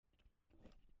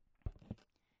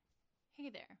Hey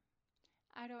there.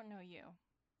 I don't know you,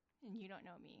 and you don't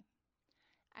know me.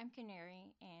 I'm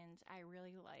Canary, and I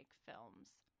really like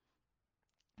films.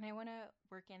 And I want to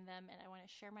work in them, and I want to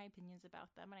share my opinions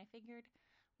about them. And I figured,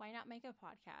 why not make a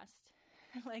podcast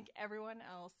like everyone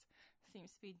else seems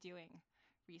to be doing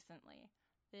recently?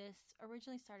 This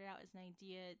originally started out as an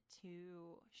idea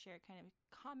to share kind of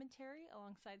commentary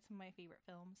alongside some of my favorite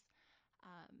films,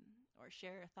 or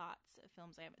share thoughts of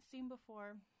films I haven't seen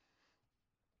before.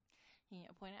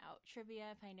 Point out trivia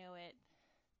if I know it,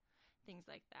 things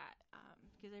like that.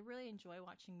 Because I really enjoy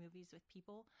watching movies with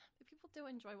people, but people don't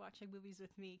enjoy watching movies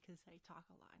with me because I talk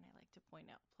a lot and I like to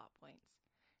point out plot points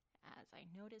as I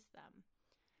notice them.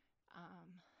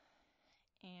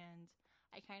 And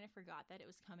I kind of forgot that it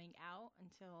was coming out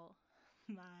until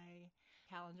my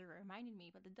calendar reminded me.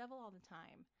 But The Devil All the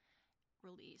Time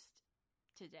released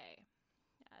today,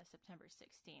 September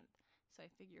 16th. So I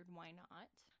figured, why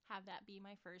not have that be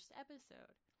my first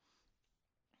episode?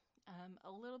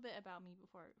 A little bit about me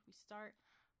before we start.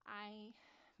 I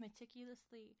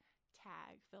meticulously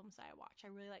tag films I watch.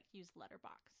 I really like to use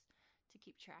Letterboxd to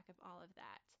keep track of all of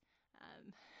that.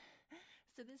 Um,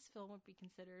 so this film would be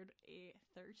considered a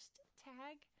thirst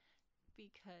tag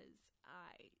because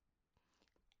I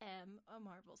am a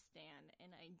Marvel stan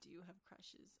and I do have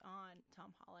crushes on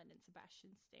Tom Holland and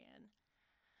Sebastian Stan.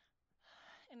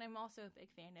 And I'm also a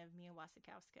big fan of Mia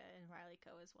Wasikowska and Riley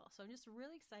Coe as well. So I'm just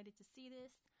really excited to see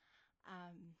this.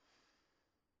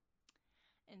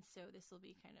 And so this will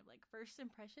be kind of like first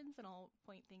impressions, and I'll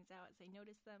point things out as I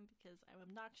notice them because I'm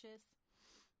obnoxious.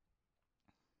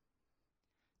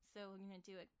 So I'm going to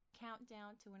do a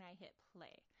countdown to when I hit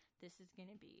play. This is going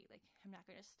to be like, I'm not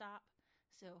going to stop.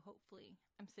 So hopefully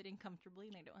I'm sitting comfortably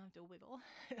and I don't have to wiggle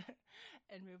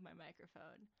and move my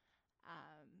microphone.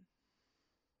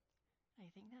 I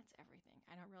think that's everything.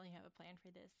 I don't really have a plan for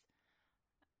this.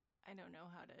 I don't know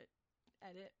how to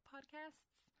edit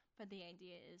podcasts, but the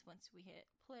idea is once we hit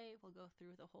play, we'll go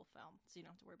through the whole film, so you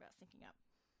don't have to worry about syncing up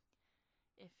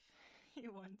if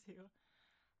you want to.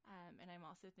 And I'm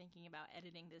also thinking about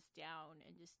editing this down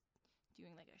and just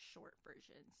doing like a short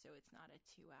version so it's not a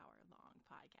 2 hour long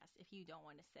podcast if you don't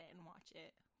want to sit and watch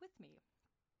it with me.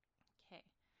 Okay,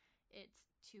 it's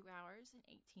 2 hours and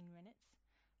 18 minutes.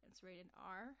 It's rated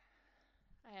R.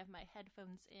 I have my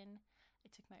headphones in. I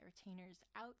took my retainers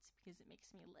out because it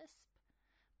makes me lisp.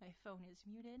 My phone is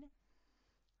muted.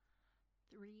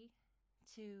 3,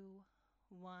 2,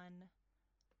 1,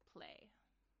 play.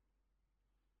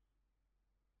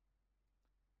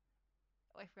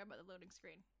 Oh, I forgot about the loading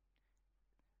screen.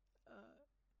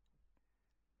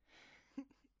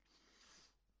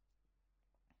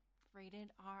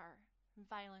 Rated R.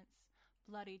 Violence,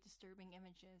 bloody, disturbing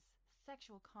images,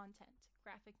 sexual content,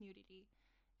 graphic nudity,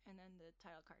 and then the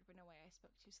title card. But no way, I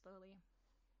spoke too slowly.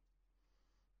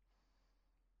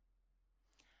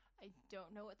 I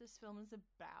don't know what this film is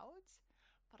about,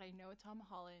 but I know Tom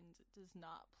Holland does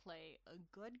not play a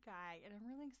good guy, and I'm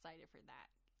really excited for that.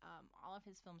 All of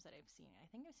his films that I've seen, I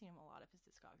think I've seen him a lot of his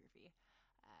discography.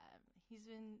 He's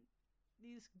been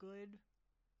these good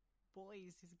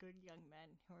boys, these good young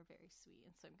men who are very sweet,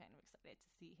 and so I'm kind of excited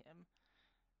to see him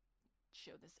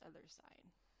show this other side.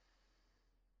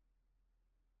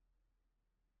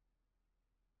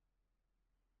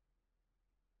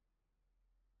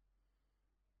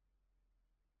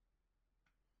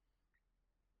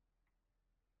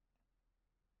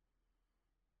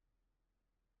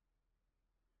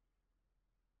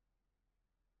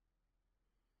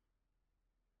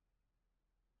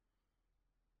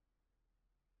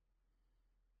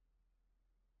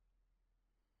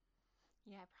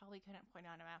 Yeah, I probably couldn't point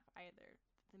out a map either.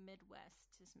 The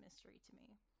Midwest is mystery to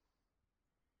me.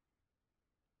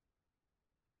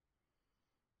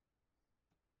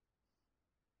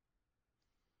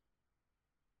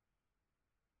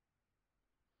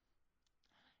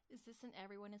 Is this an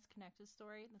everyone is connected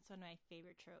story? That's one of my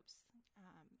favorite tropes.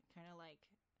 Kind of like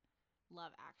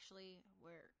Love Actually,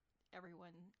 where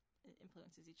everyone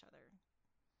influences each other.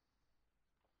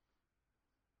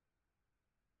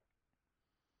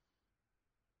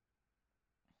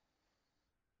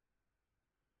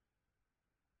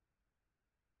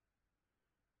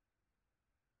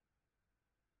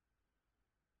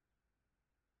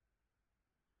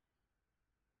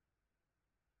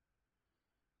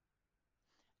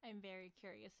 I'm very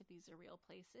curious if these are real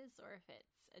places or if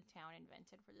it's a town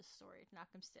invented for the story.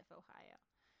 Knockemstiff, Ohio.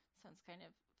 Sounds kind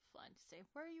of fun to say,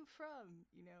 where are you from?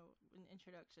 In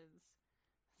introductions.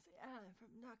 Say, I'm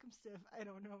from Knockemstiff. I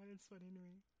don't know, but it's funny to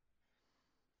me.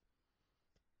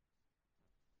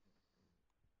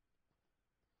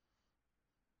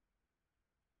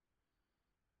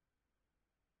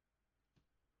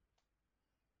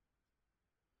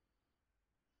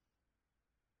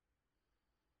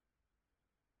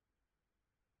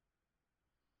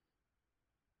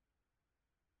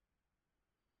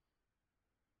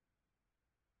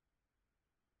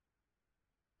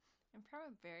 I'm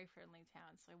from a very friendly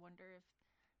town, so I wonder if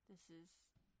this is.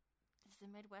 Does the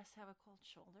Midwest have a cold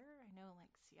shoulder? I know,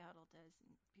 like, Seattle does,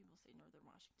 and people say Northern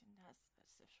Washington has a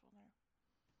stiff shoulder.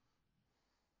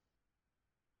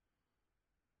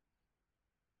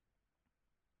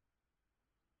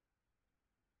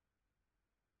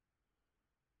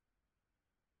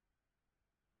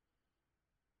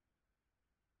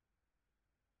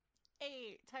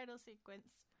 Hey, title sequence.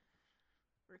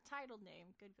 Or title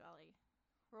name, good golly.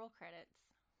 Roll credits.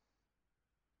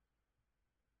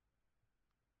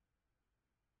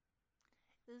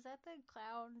 Is that the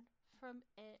clown from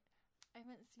It? I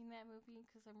haven't seen that movie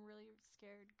because I'm really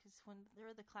scared. Because when there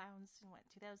were the clowns in what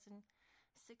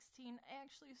 2016, I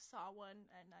actually saw one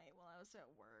at night while I was at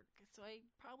work. So I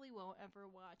probably won't ever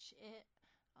watch it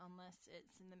unless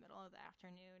it's in the middle of the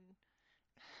afternoon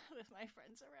with my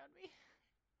friends around me.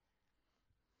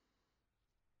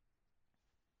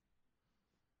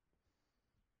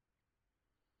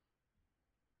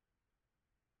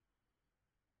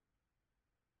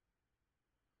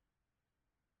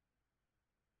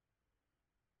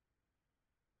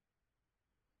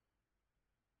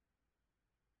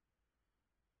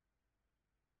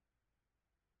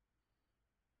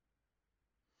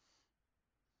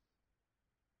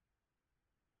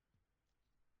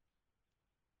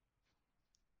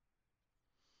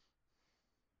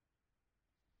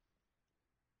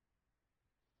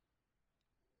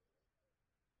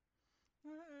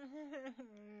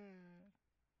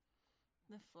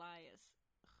 The Fly is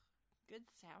good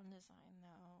sound design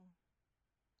though.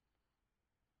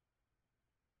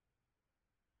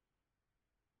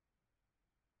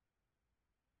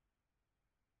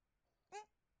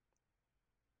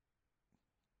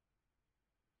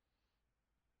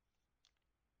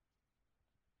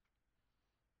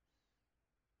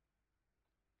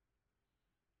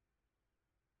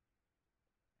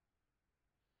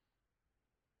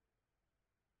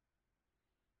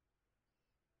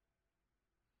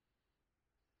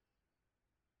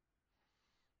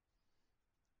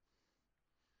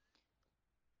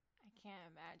 I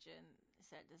can't imagine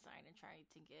set design and trying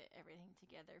to get everything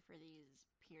together for these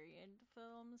period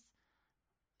films.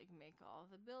 Like make all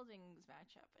the buildings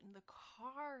match up and the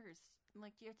cars.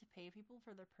 Like you have to pay people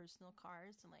for their personal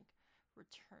cars and like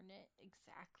return it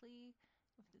exactly.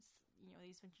 If it's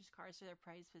these vintage cars are their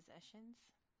prized possessions.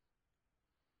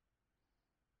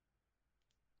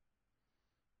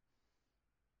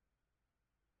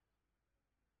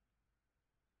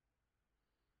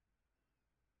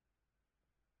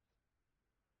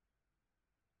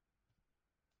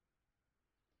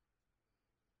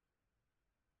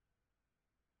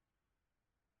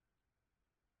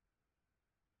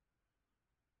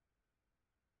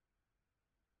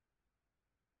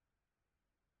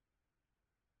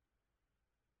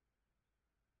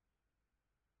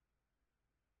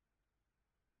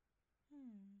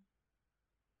 Hmm.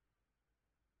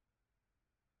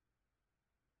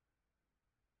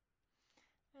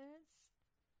 And it's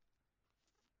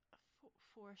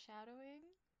foreshadowing?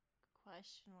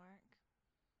 Question mark.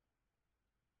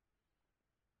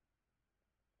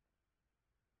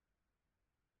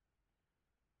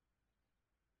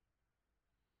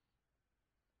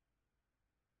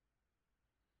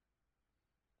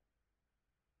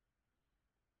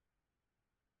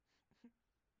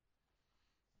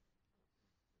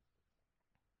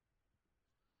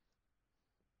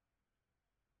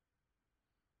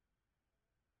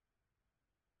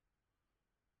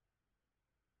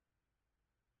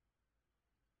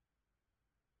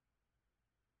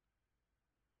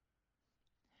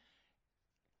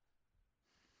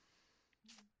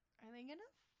 Are they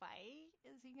gonna fight?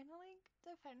 Is he gonna like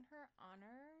defend her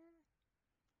honor?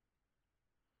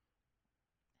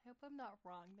 I hope I'm not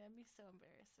wrong. That'd be so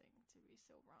embarrassing to be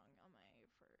so wrong on my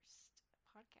first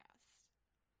podcast.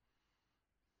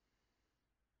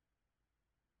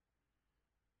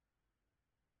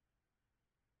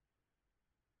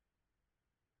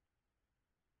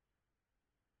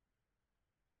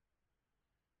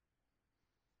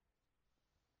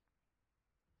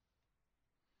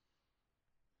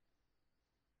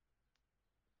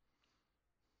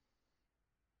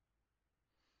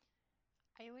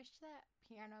 I wish that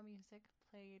piano music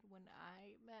played when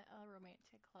I met a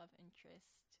romantic love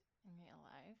interest in real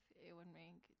life. It would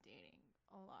make dating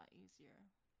a lot easier.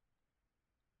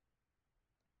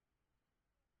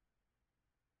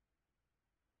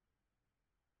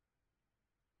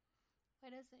 Why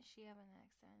doesn't she have an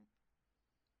accent?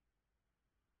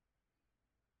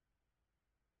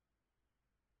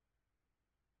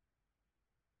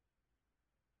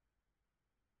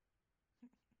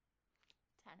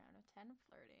 10 out of 10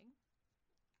 flirting.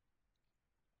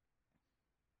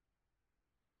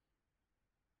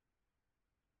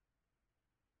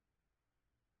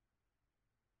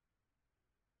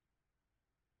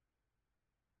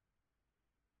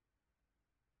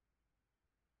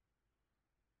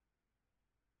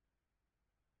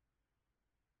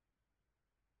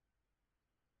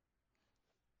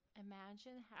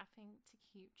 Imagine having to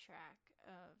keep track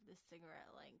of the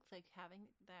cigarette length, like having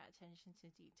that attention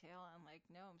to detail. I'm like,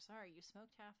 no, I'm sorry, you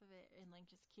smoked half of it, and like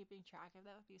just keeping track of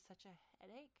that would be such a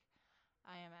headache,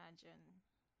 I imagine.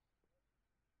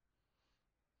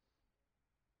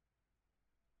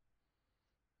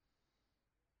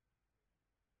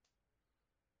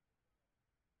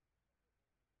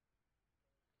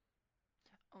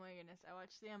 Oh my goodness, I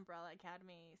watched The Umbrella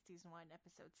Academy season 1,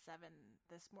 episode 7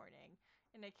 this morning,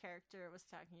 and a character was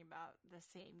talking about the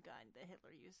same gun that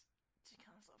Hitler used to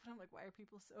kill himself. And I'm like, why are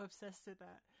people so obsessed with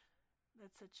that?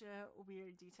 That's such a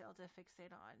weird detail to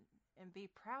fixate on and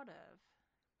be proud of.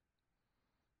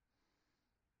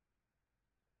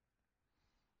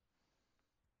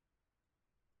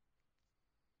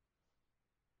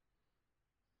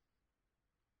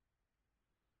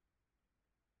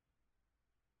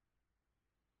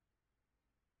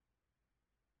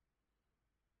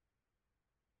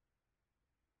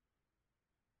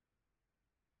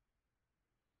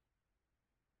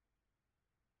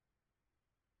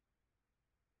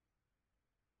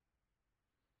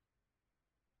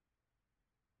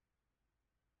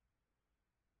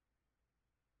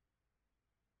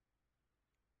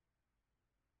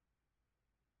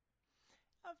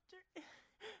 After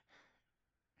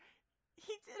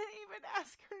he didn't even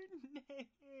ask her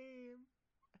name.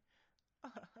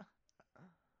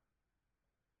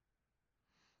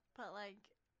 But like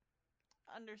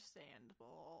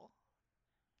understandable.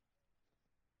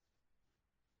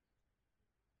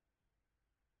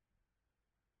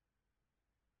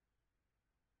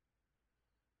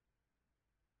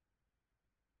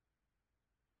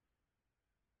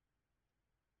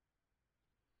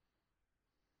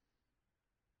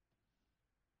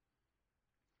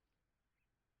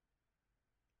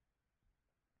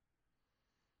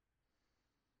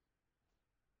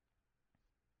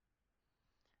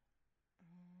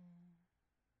 Mm.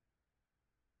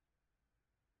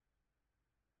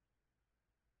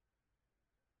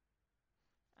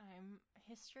 I'm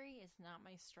history is not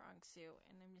my strong suit,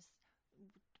 and I'm just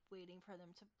waiting for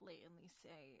them to blatantly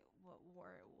say what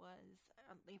war it was.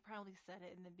 They probably said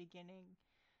it in the beginning.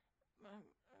 Um,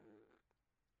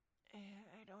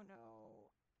 I don't know.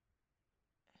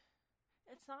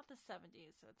 It's not the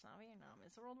 70s, so it's not Vietnam.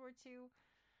 It's World War II,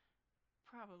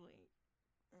 probably,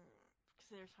 because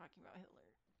they're talking about Hitler.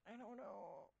 I don't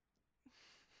know.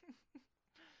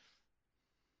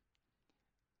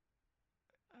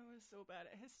 I was so bad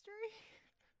at history.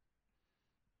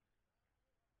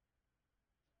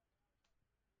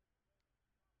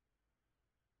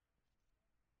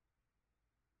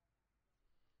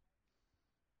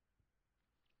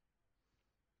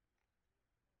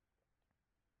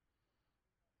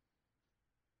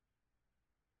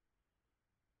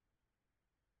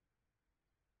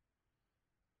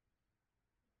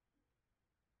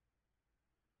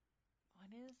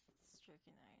 What is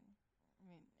strychnine? I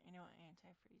mean, I know what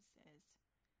antifreeze is,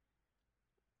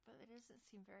 but it doesn't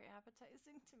seem very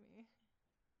appetizing to me.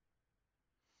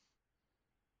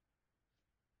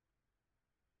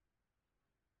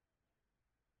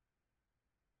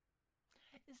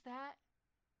 Is that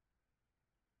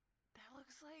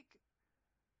looks like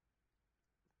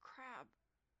Crab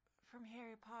from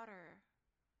Harry Potter,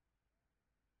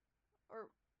 or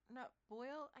not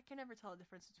Boyle? I can never tell the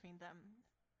difference between them.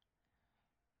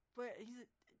 But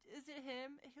is it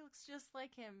him? He looks just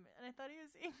like him, and I thought he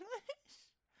was English.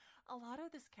 A lot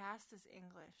of this cast is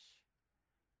English.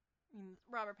 I mean,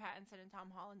 Robert Pattinson and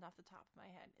Tom Holland off the top of my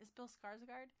head. Is Bill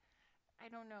Skarsgård? I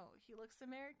don't know. He looks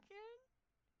American.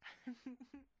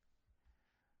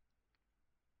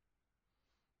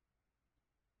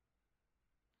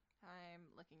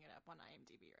 I'm looking it up on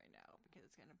IMDb right now because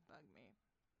it's gonna bug me.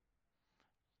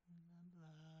 The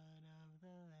blood of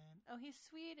the lamb. Oh, he's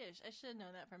Swedish. I should have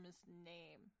known that from his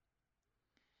name.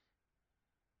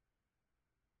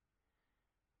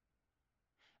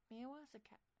 Mia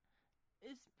Wasikowska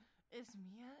is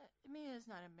Mia? Mia is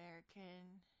not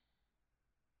American.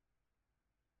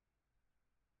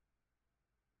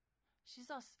 She's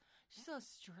she's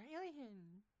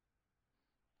Australian.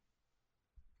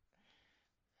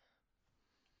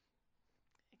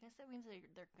 I guess that means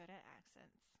they're good at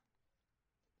accents.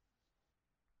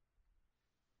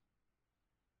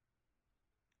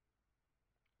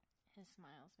 His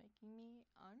smile's making me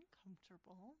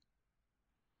uncomfortable.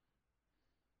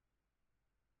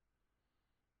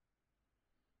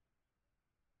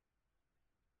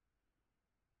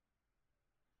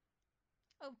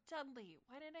 Oh, Dudley.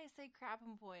 Why did I say Crab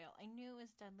and Boyle? I knew it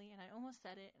was Dudley, and I almost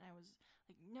said it, and I was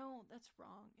like, no, that's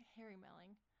wrong. Harry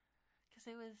Melling. Because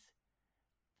it was.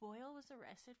 Boyle was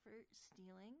arrested for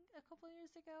stealing a couple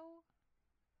years ago.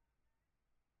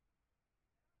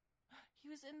 He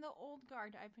was in the Old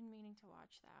Guard. I've been meaning to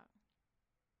watch that.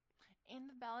 And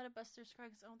the Ballad of Buster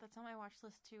Scruggs. Oh, that's on my watch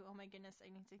list too. Oh my goodness,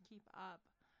 I need to keep up.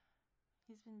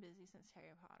 He's been busy since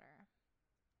Harry Potter.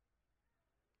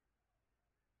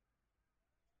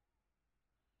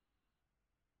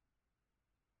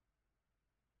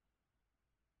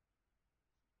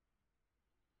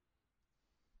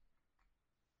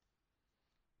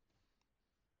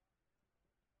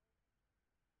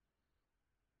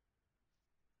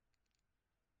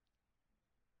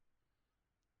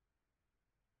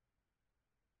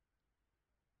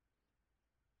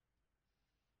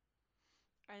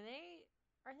 Are they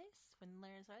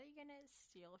swindlers? Are they gonna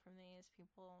steal from these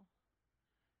people?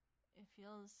 It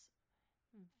feels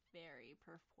very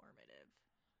performative.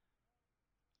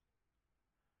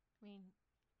 I mean,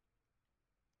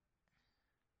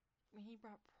 he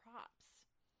brought props.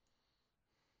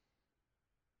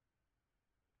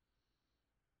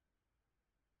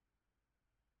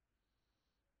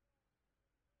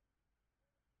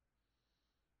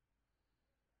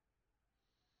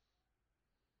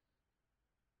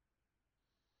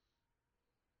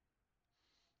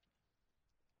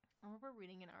 I remember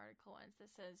reading an article once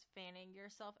that says fanning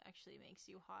yourself actually makes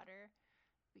you hotter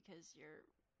because you're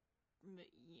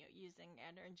using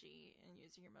energy and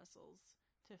using your muscles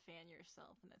to fan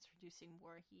yourself, and that's producing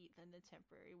more heat than the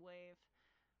temporary wave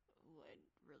would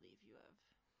relieve you of.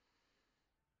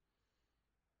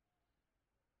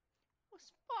 Oh,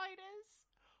 spiders!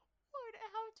 Why'd it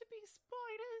have to be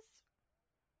spiders?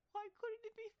 Why couldn't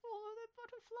it be full of the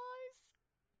butterflies?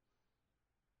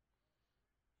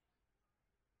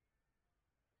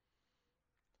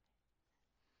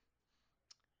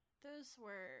 Those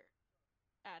were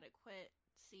adequate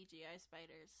CGI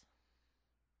spiders.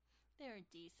 They were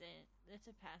decent. It's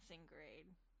a passing grade.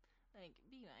 Like,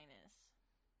 B minus.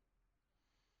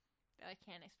 I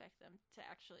can't expect them to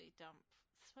actually dump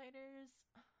spiders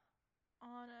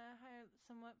on a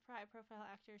somewhat high profile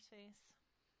actor's face.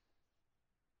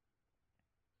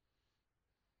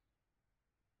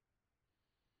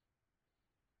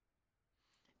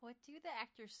 What do the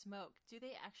actors smoke? Do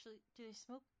they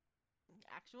smoke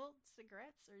actual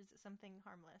cigarettes, or is it something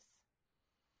harmless?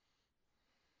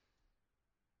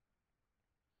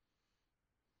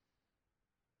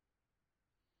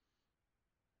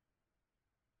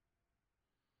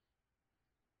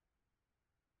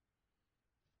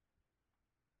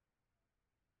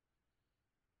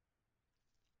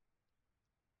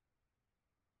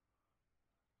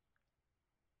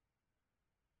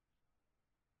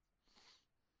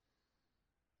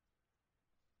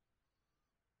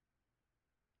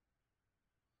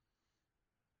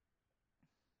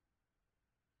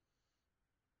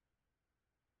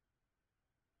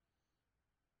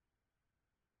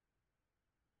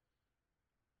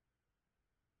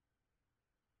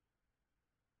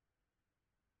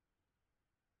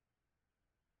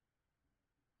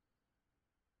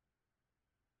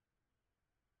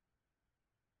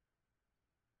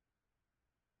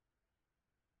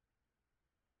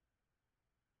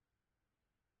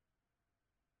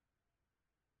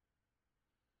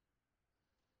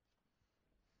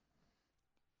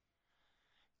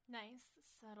 Nice,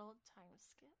 subtle time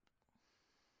skip.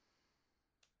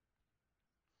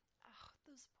 Oh,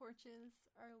 those porches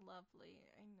are lovely.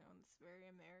 I know it's very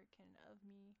American of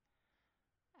me.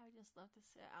 I would just love to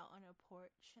sit out on a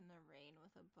porch in the rain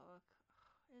with a book.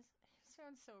 It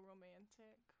sounds so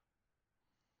romantic.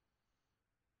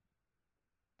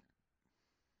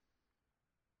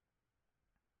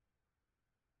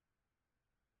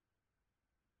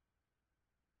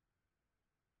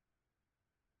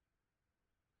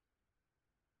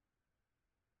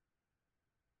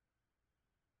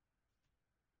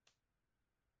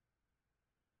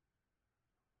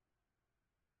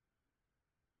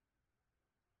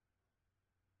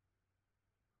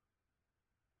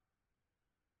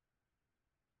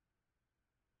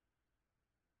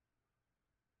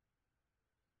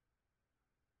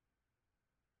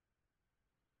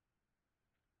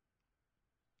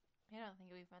 I don't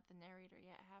think we've met the narrator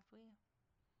yet, have we?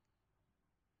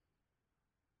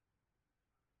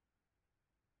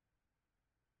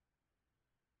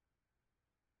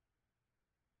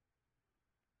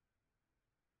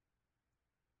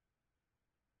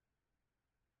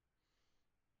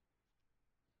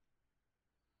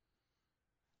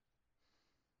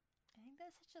 I think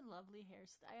that's such a lovely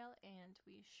hairstyle, and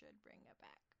we should bring it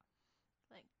back.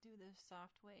 Like, do the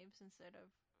soft waves instead of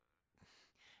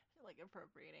like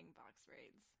appropriating box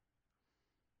braids.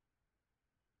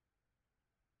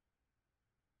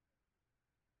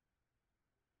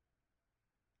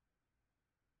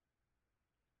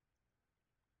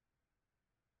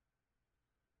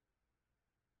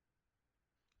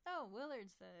 Oh,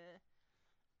 Willard's the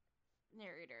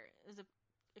narrator,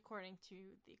 according to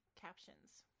the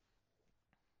captions.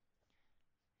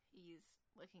 He's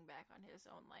looking back on his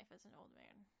own life as an old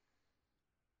man.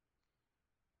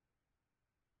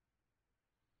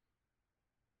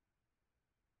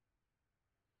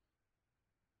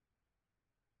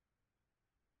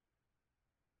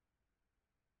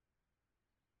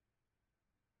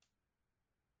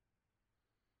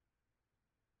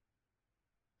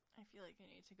 I feel like I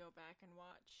need to go back and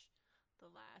watch the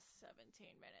last 17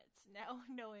 minutes now,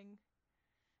 knowing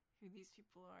who these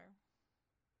people are.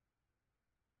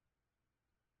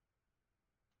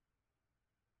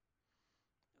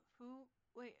 Who?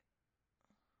 Wait.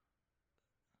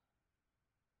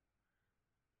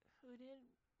 Who did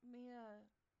Mia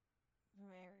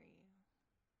marry?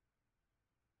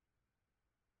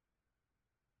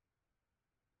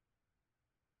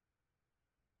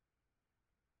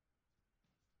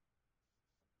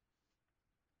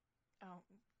 Oh,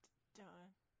 duh.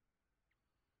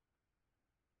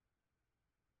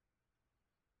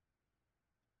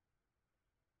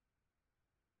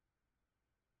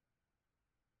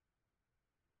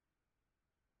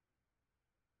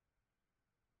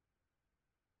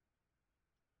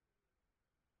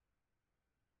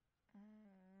 Mm,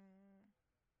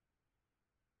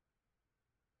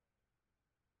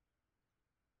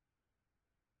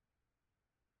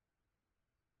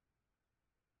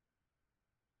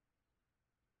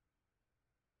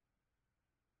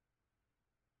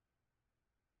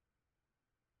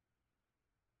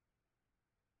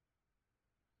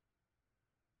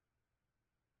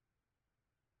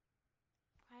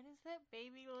 why does that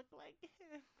baby look like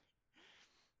him?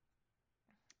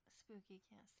 Spooky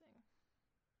casting.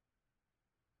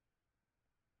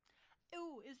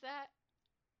 Ooh, is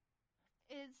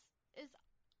is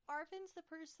Arvin's the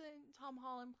person Tom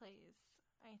Holland plays?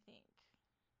 I think.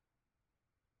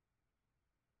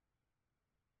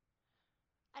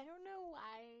 I don't know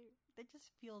why. That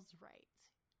just feels right.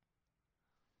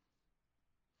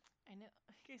 I know,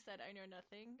 like I said, I know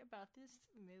nothing about this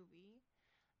movie.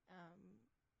 Um,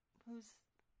 who's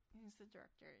who's the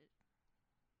director?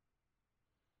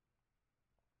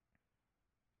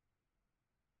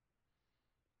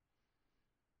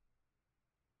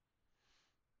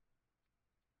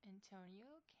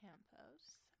 Antonio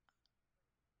Campos.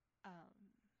 Um,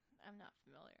 I'm not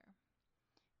familiar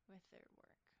with their work.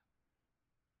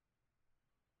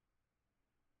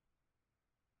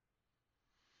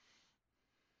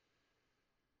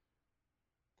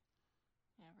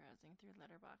 Yeah, browsing through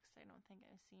Letterboxd, I don't think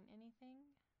I've seen anything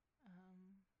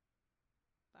um,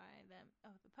 by them.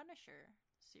 Oh, the Punisher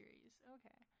series.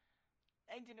 Okay,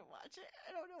 I didn't watch it.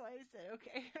 I don't know why I said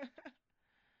okay.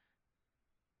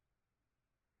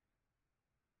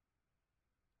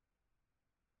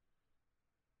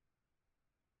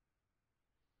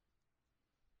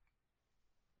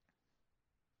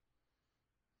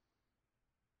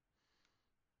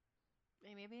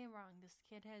 Maybe I'm wrong. This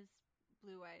kid has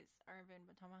blue eyes, Arvin,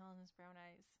 but Tom Holland has brown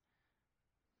eyes.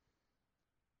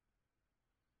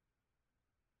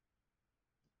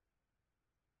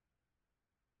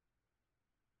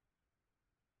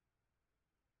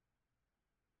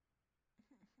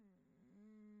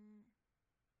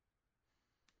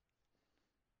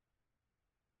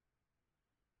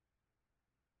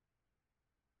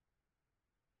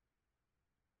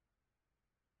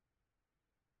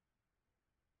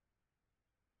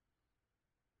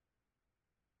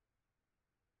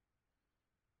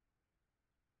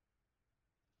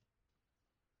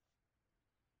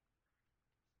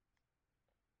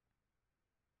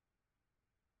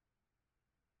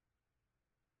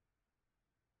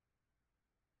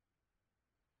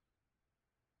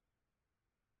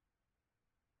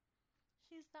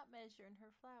 She's not measuring her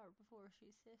flour before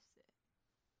she sifts it.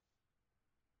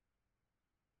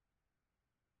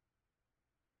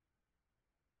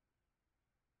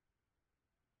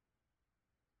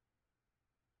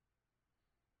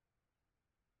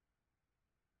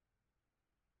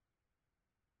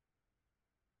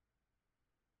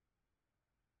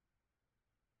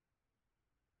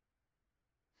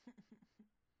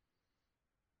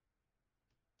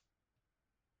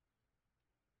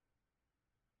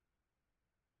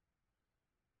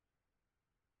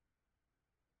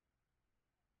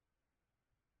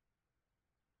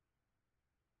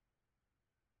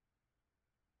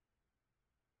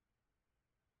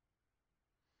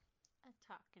 A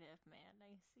talkative man,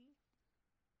 I see.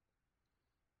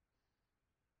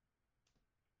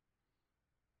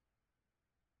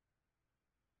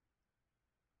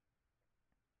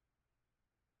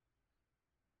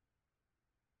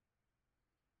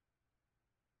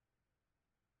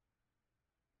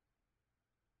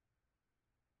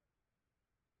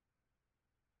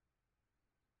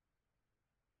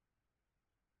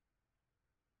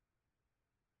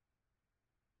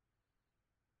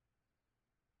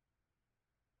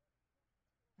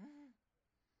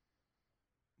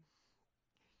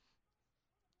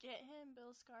 Get him,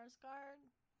 Bill Skarsgård.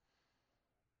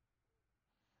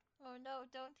 Oh no,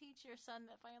 don't teach your son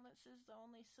that violence is the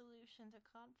only solution to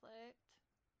conflict.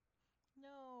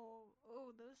 No.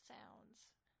 Oh, those sounds.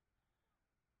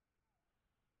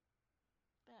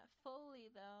 That Foley,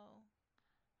 though.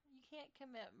 You can't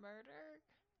commit murder?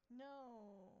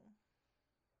 No.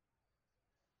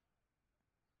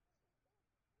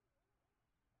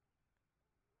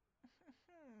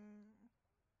 Hmm.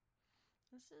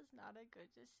 This is not a good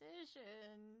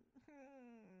decision.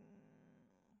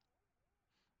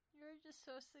 You're just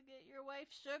supposed to get your wife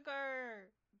sugar.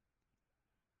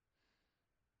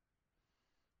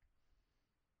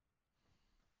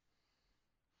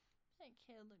 That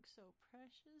kid looks so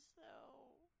precious,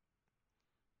 though.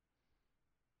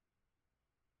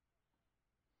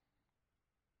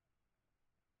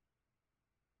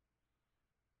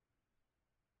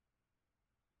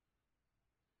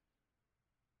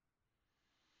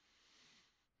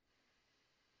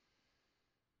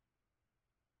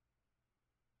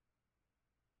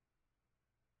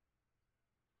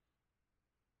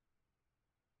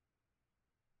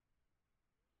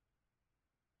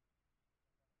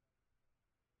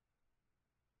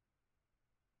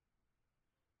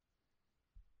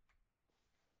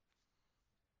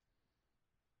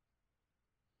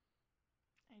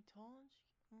 I told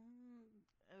you.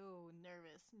 Oh,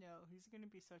 nervous. No, he's gonna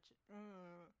be such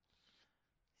a.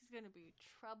 He's gonna be a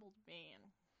troubled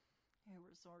man who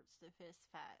resorts to fist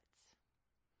fights.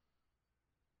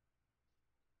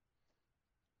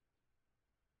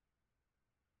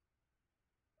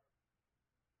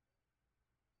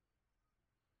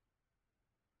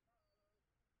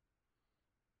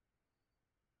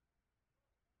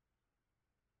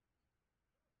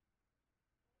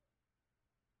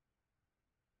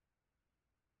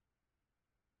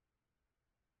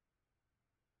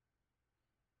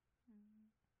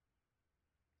 Mm.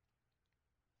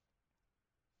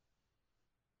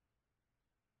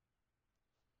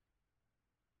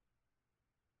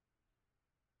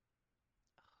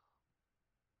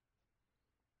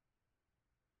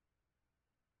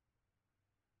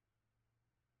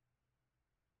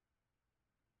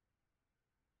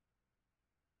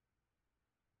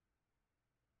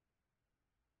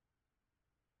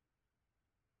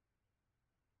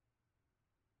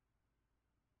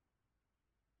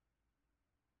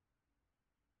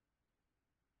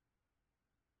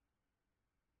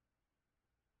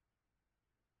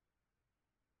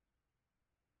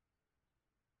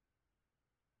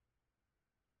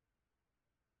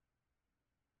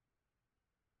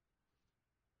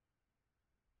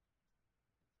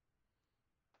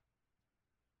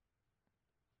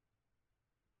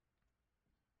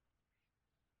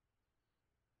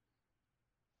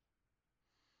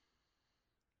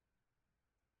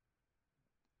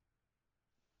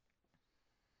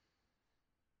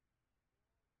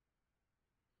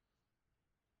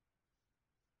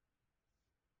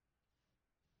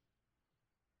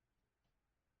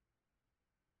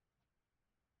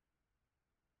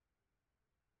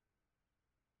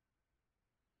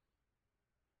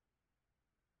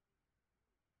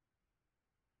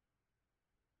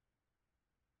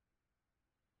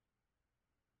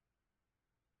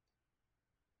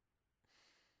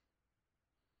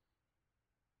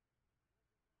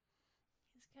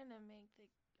 He's gonna make the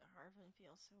Harvin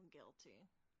feel so guilty.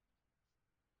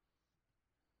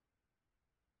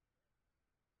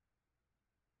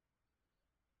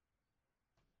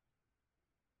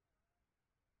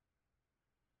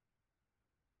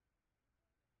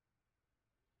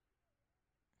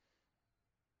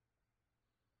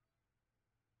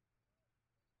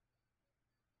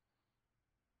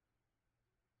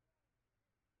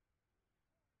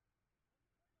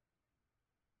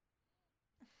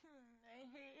 I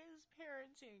hate his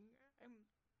parenting.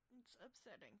 It's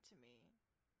upsetting to me.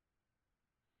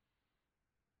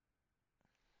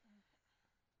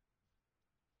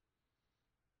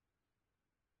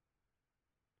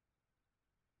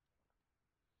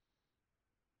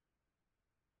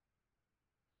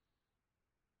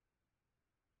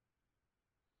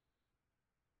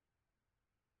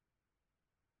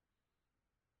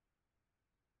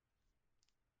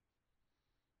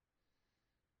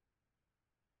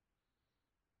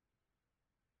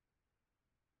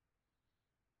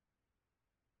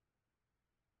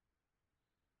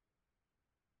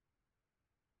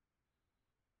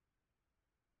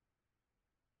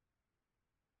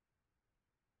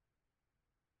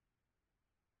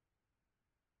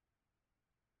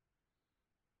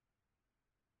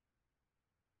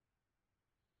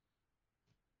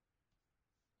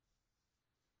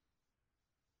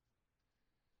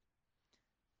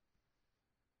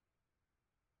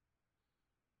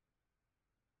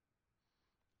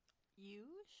 You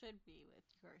should be with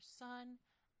your son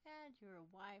and your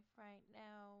wife right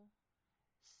now,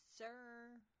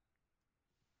 sir.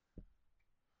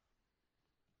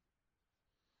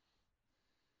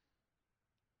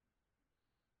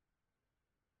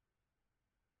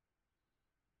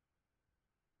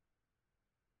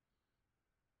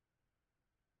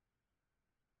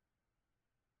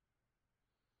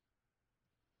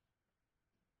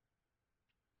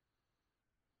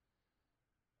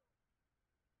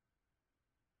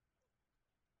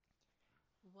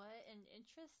 What an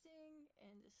interesting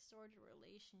and distorted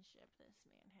relationship this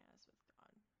man has with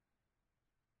God.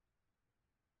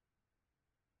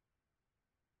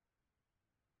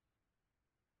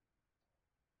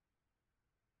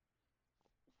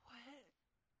 What?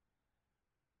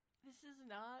 This is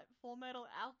not Full Metal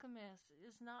Alchemist. It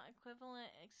is not equivalent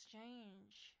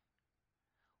exchange.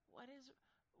 What is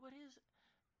what is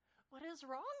what is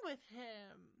wrong with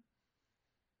him?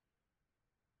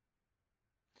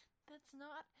 That's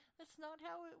not that's not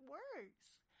how it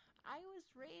works. I was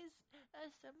raised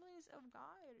Assemblies of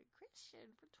God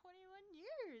Christian for 21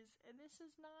 years, and this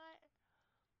is not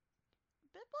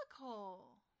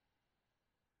biblical.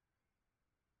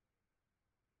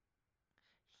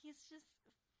 He's just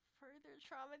further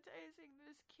traumatizing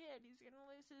this kid. He's gonna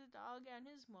lose his dog and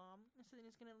his mom, and so then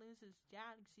he's gonna lose his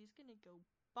dad because he's gonna go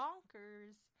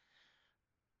bonkers.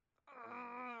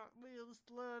 We just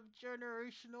love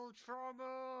generational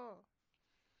trauma.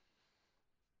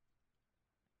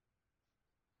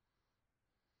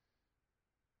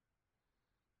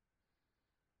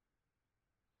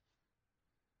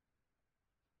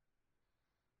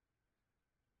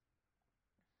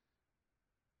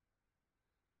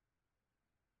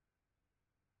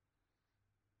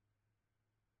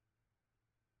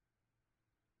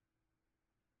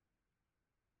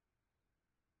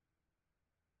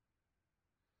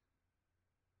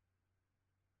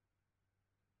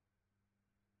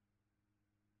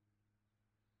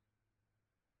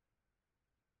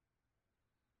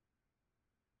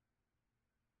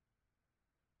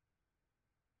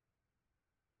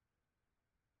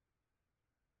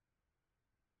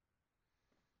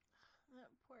 That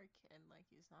poor kid, like,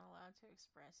 he's not allowed to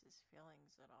express his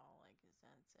feelings at all. Like his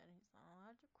dad said, he's not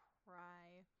allowed to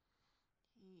cry.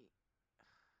 He,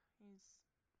 he's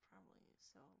probably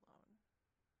so alone.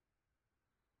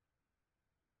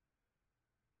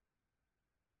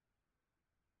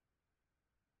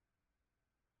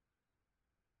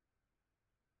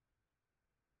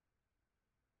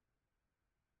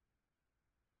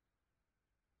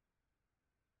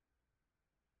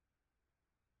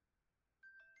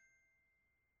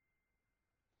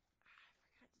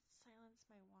 I forgot to silence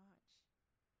my watch.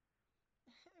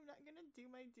 I'm not gonna do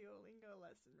my Duolingo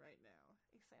lesson right now.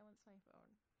 I silenced my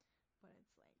phone, but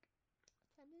it's like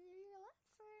time to do your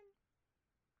lesson.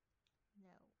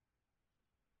 No.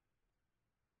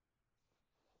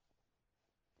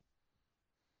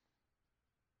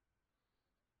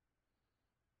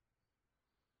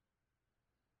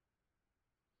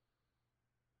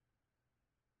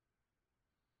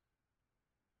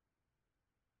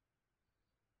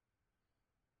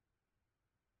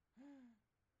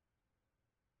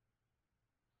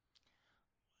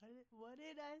 What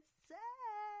did I say?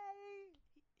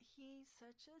 He's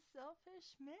such a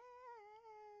selfish man.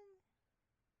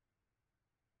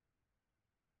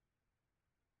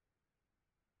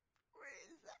 Where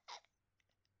is that?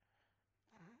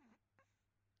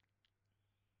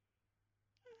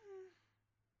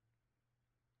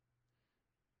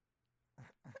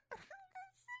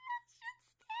 Sebastian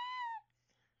Stan.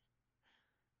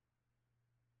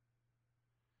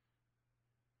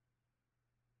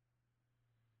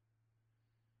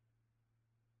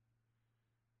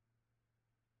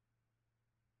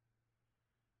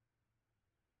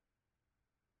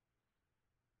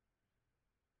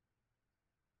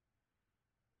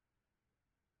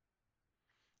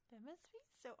 That must be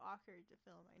so awkward to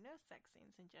film. I know sex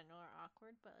scenes in general are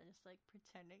awkward, but just like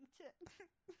pretending to.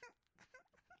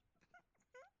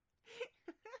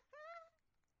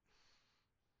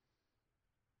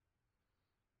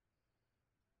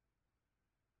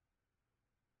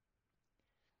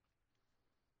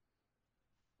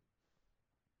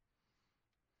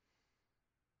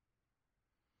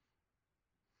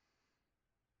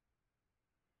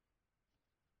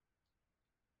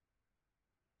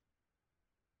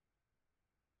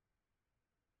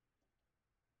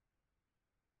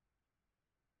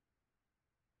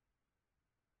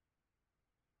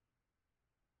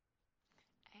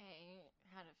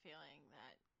 I had a feeling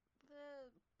that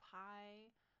the pie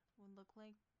would look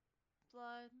like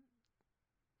blood.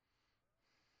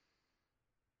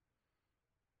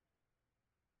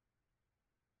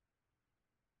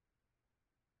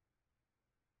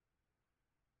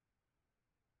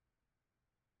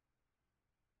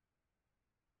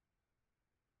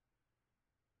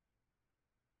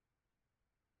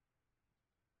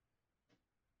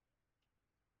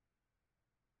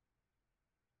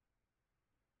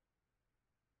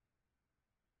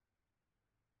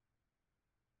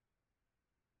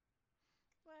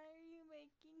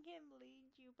 making him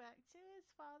lead you back to his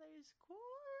father's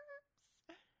corpse.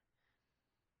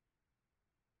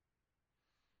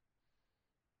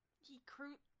 He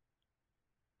crucified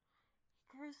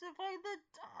the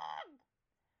dog.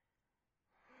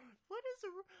 What is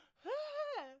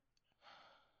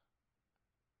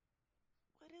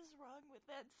what is wrong with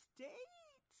that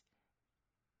state?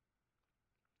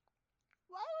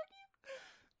 Why would you?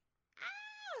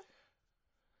 Ah!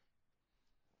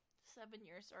 7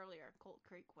 years earlier, Colt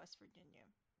Creek, West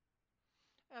Virginia.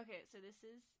 Okay, so this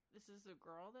is the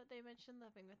girl that they mentioned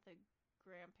living with the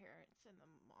grandparents and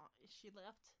the mom. She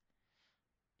left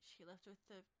with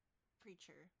the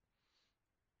preacher,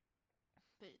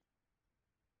 but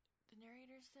the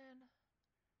narrator said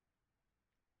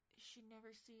she'd never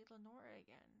see Lenora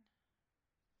again.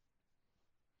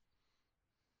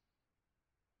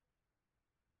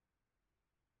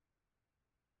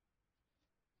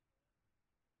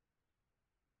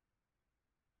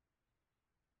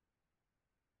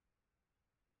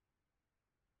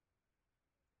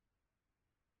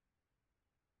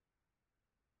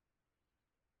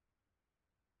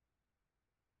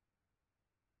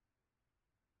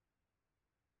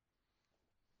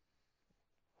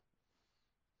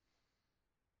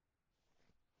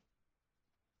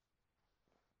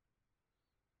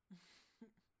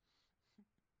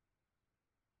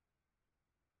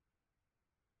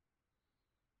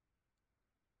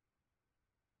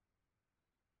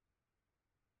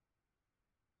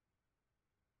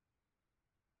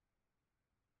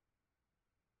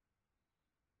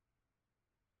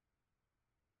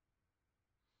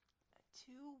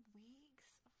 Two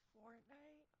weeks, a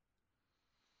fortnight.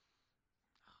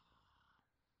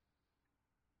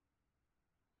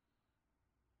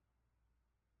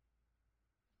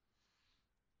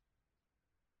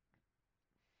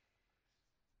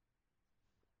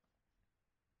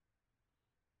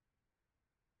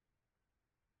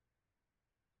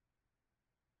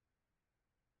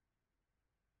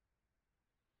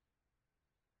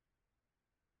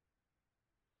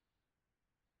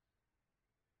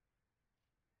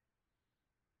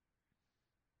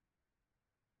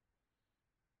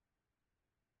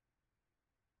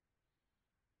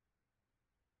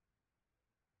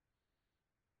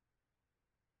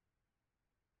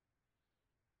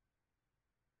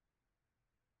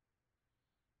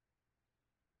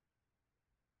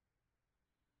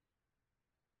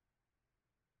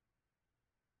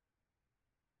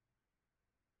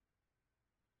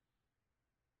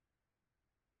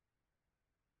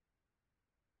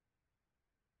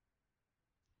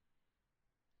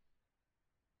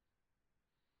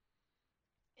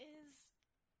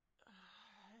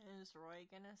 Is Roy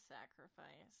gonna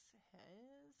sacrifice his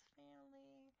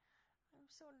family? I'm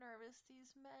so nervous.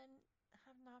 These men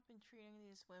have not been treating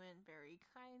these women very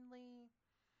kindly.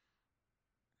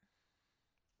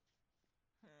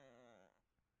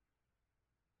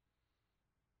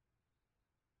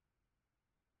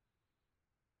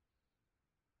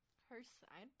 Her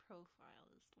side profile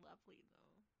is lovely, though.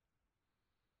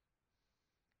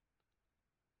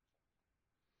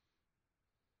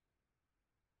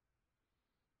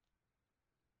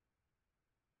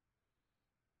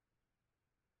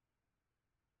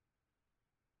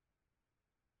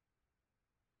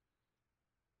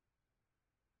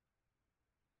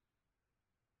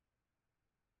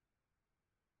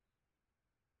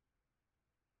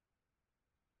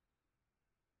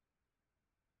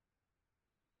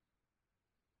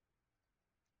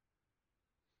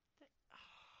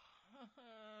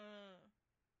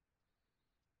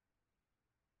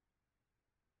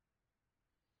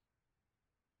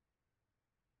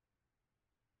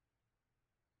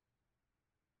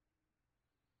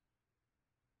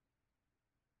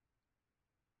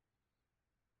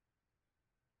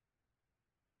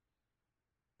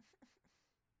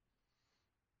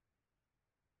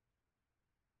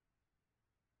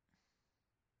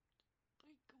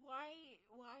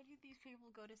 Why do these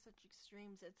people go to such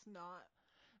extremes? It's not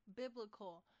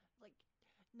biblical. Like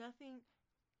nothing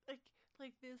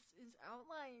like this is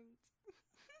outlined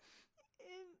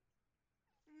in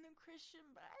the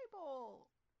Christian Bible.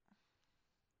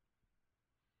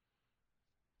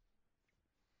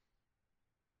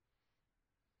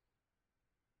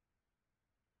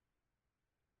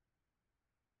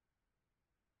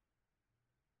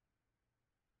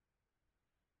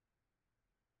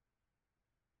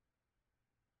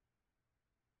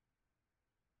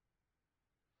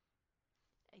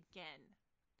 Again,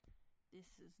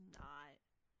 this is not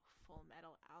Full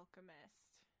Metal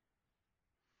Alchemist.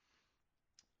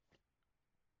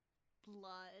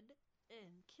 Blood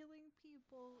and killing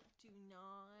people do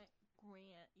not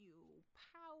grant you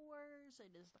powers.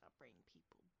 It does not bring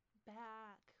people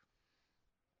back.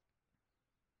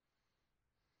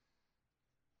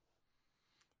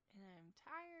 And I'm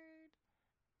tired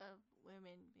of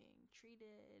women being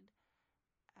treated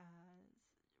as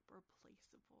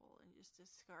replaceable and just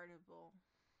discardable.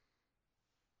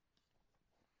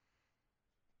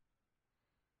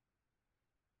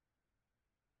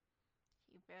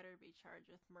 He better be charged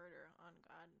with murder, on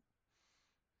God.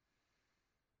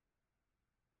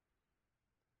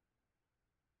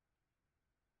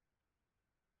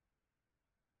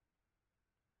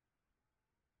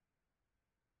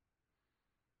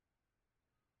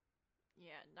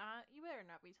 Yeah, you better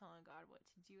not be telling God what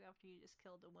to do after you just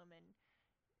killed a woman.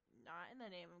 Not in the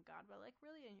name of God, but like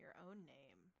really in your own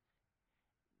name.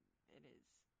 It is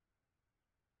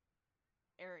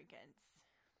arrogance.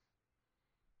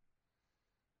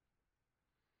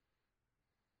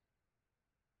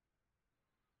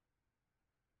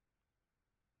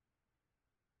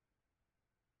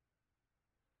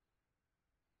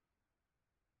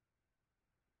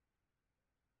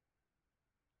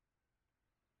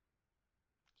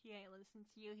 He ain't listening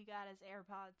to you. He got his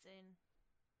AirPods in.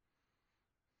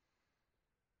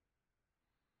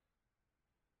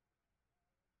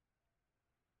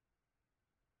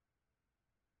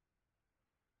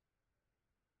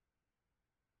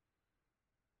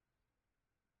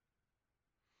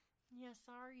 Yeah,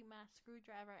 sorry, my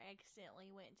screwdriver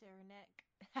accidentally went to her neck.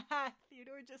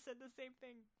 Theodore just said the same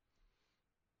thing.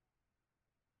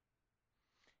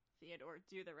 Theodore,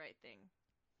 do the right thing.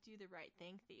 Do the right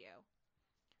thing, Theo.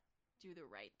 Do the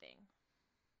right thing.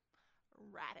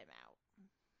 Rat him out.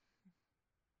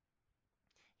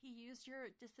 He used your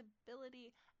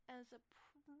disability as a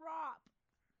prop.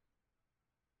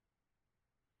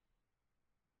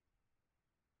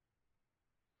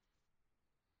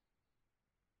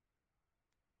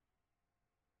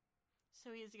 So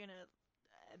he's gonna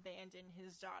abandon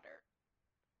his daughter.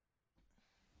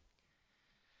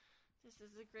 This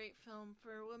is a great film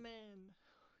for women.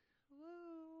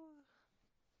 Woo!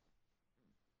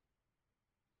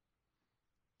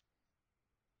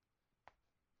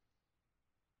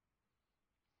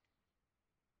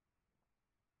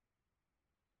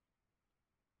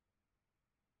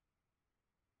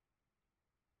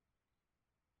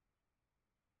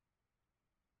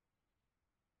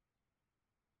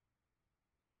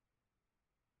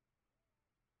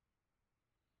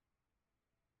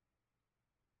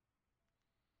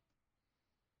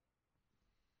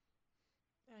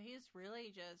 He's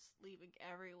really just leaving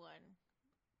everyone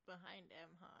behind him,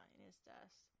 huh, in his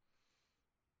dust.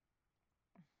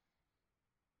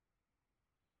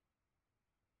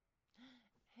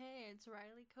 Hey, it's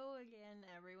Riley Coe again.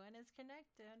 Everyone is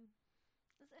connected.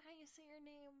 Is that how you say your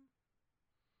name?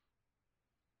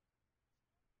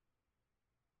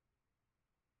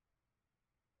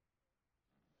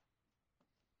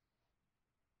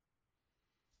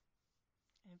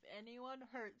 If anyone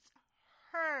hurts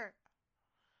her,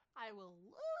 I will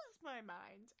lose my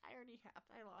mind. I already have.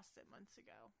 I lost it months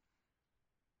ago.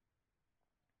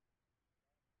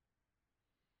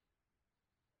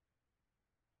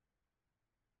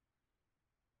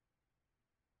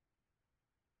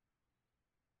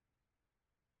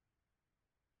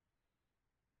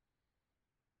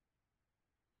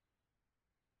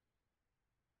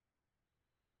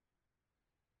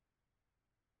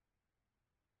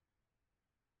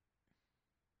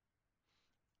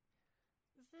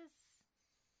 Is this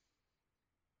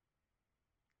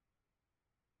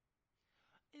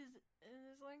is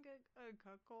this like a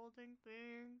cuckolding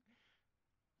thing?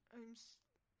 I'm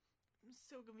I'm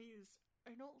so confused.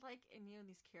 I don't like any of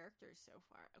these characters so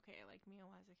far. Okay, I like Mia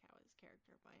Wasikowska's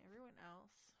character, but everyone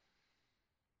else.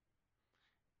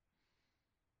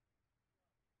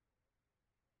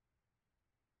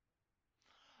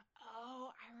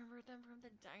 Oh, I remember them from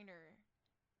the diner.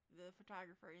 The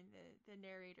photographer and the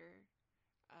narrator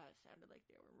sounded like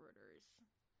they were murderers.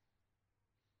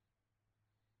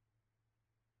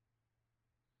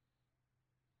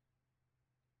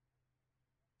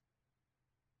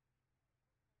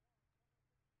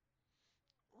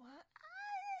 What?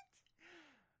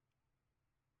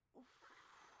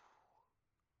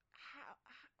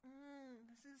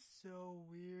 This is so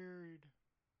weird.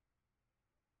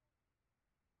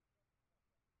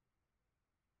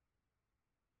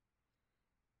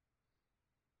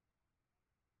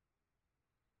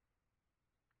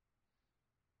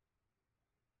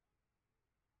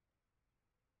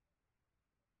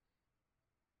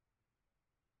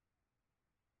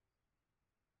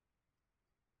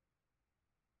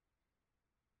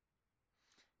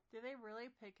 Did they really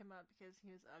pick him up because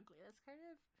he was ugly? That's kind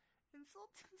of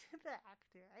insulting to the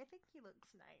actor. I think he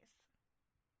looks nice.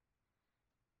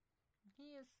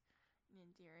 He has an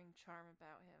endearing charm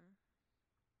about him.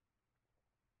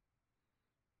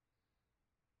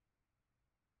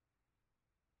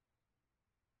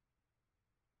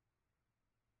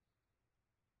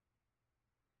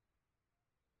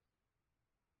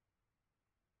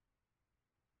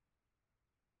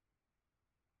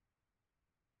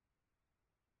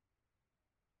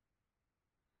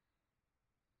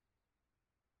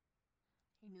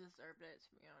 He deserved it,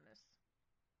 to be honest.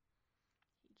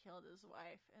 He killed his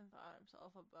wife and thought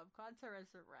himself above God to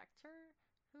resurrect her?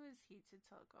 Who is he to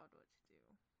tell God what to do?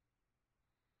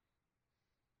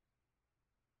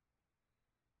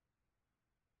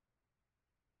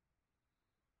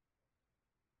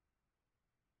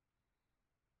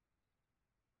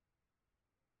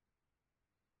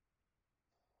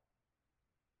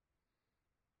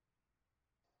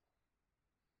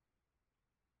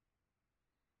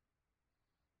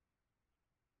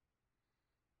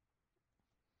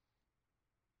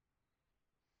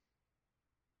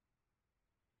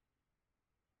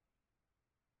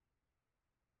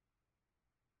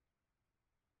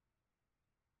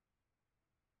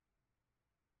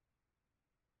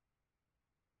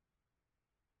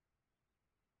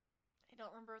 I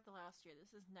don't remember the last year.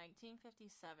 This is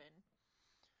 1957.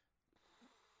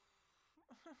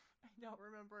 I don't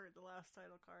remember the last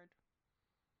title card.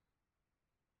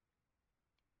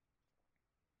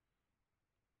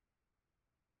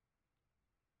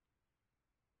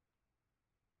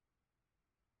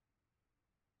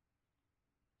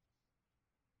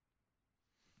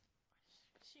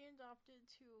 She adopted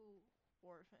two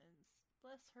orphans.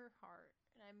 Bless her heart.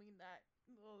 And I mean that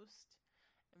most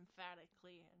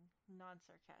emphatically and non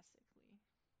sarcastically.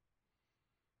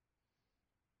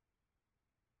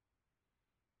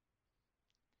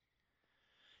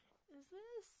 Is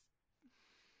this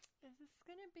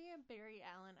gonna be a Barry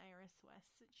Allen Iris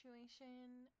West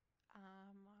situation?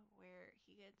 Where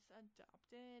he gets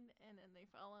adopted and then they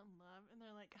fall in love and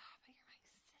they're like, oh, but you're my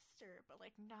sister, but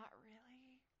like not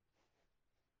really.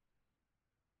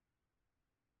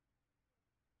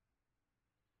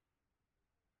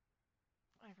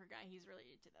 I forgot he's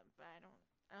related to them, but I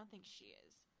don't think she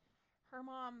is. Her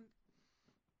mom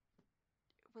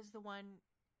was the one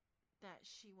that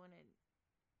she wanted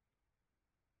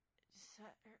to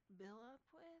set Bill up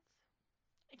with.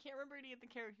 I can't remember any of the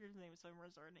characters' names, so I'm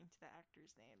resorting to the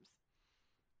actors' names.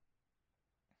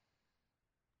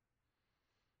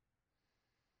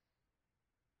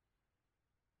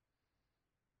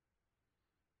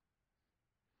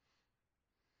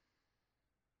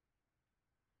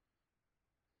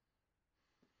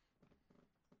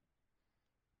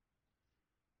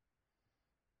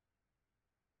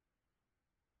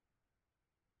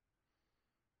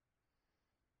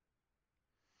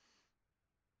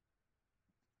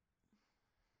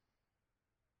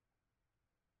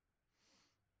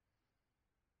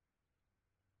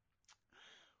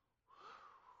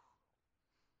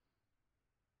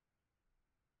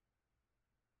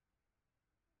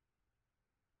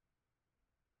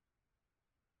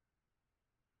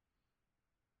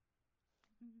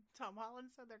 Tom Holland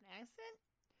Southern accent?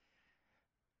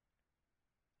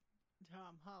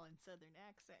 Tom Holland Southern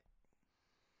accent.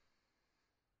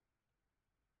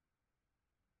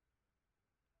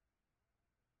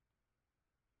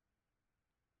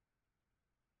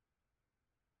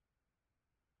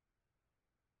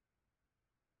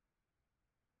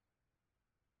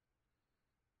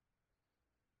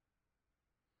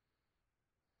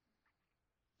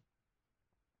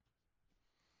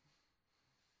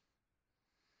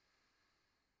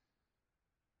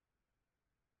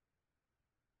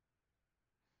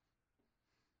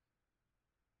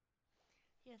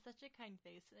 He has such a kind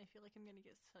face, and I feel like I'm gonna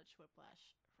get such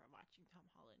whiplash from watching Tom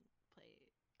Holland play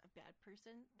a bad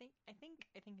person. I think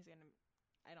he's gonna.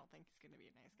 I don't think he's gonna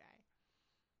be a nice guy.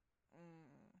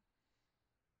 Mm.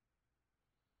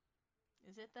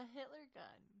 Is it the Hitler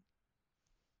gun?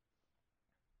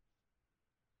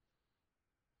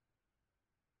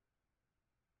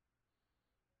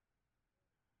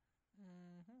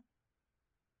 Mm-hmm.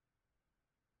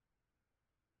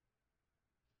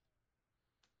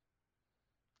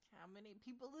 How many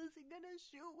people is he gonna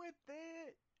shoot with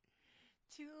it?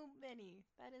 Too many.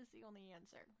 That is the only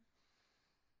answer.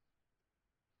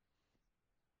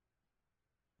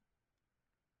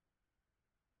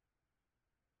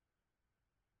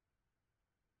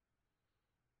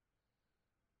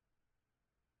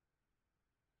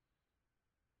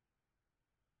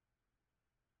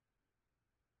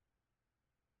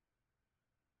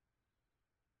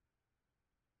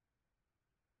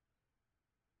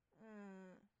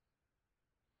 Mm.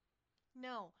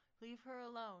 No, leave her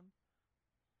alone.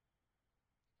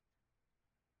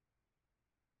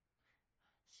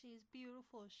 She's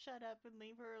beautiful. Shut up and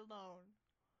leave her alone.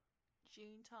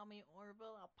 June, Tommy,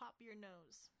 Orville, I'll pop your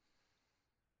nose.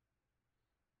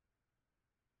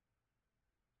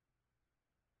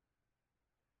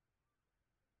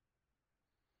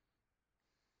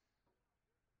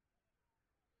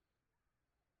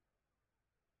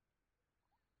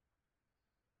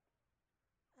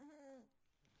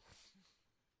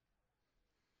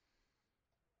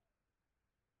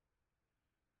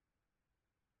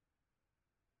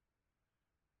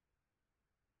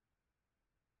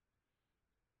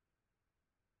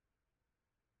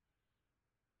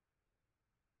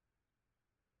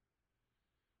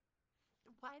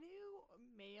 Why do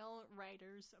male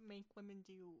writers make women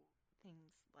do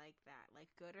things like that? Like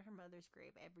go to her mother's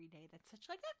grave every day. That's such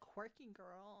like a quirky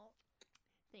girl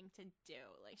thing to do.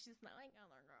 Like she's not like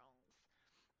other girls.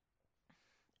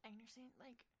 I understand.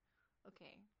 Like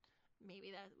okay,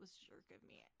 maybe that was jerk of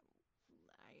me.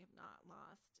 I have not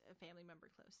lost a family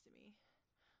member close to me,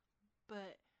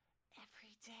 but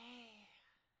every day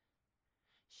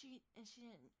she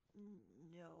didn't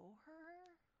know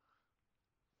her.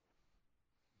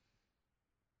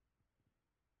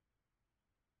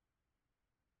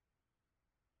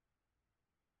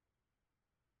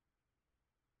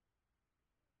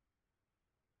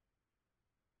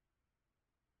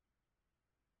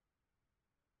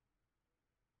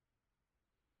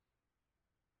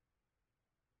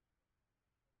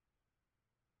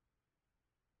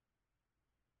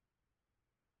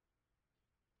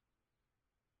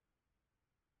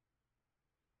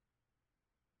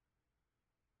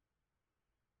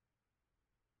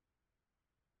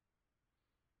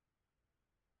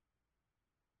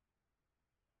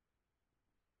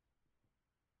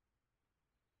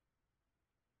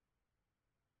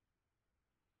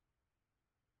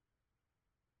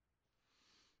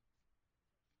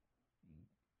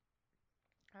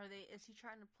 Are they? Is he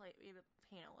trying to play the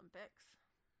Pain Olympics?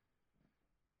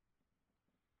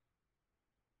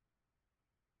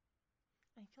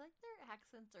 I feel like their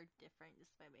accents are different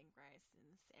just by being raised in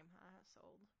the same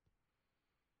household.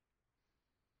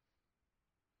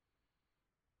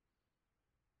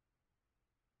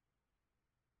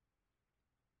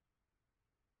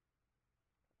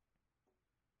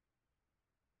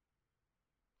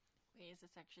 Wait, is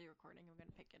this actually recording? I'm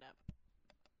gonna pick it up.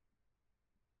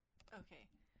 Okay.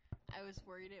 I was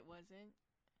worried it wasn't.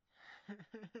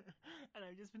 And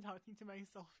I've just been talking to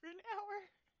myself for an hour.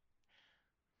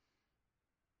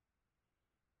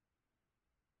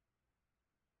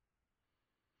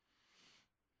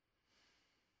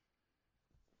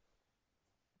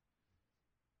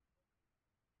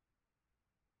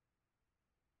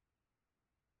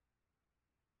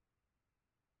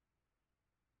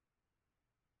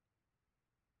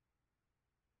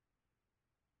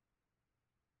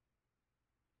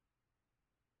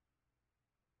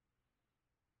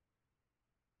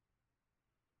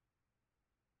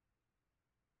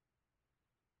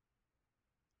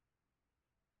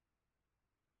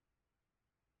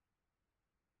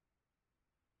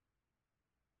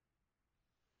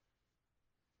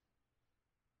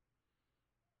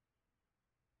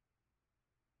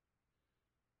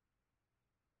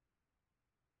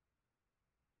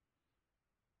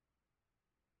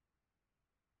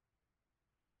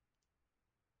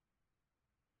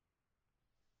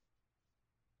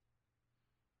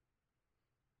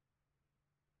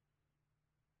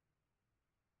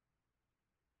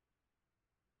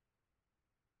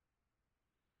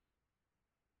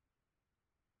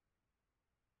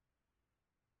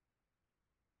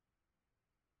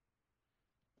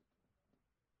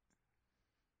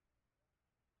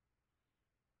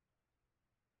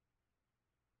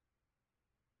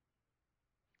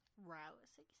 Route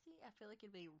 60? I feel like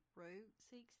it'd be Route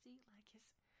 60. Like his.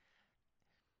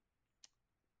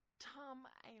 Tom,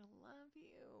 I love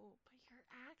you, but your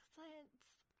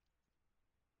accent's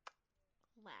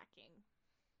lacking.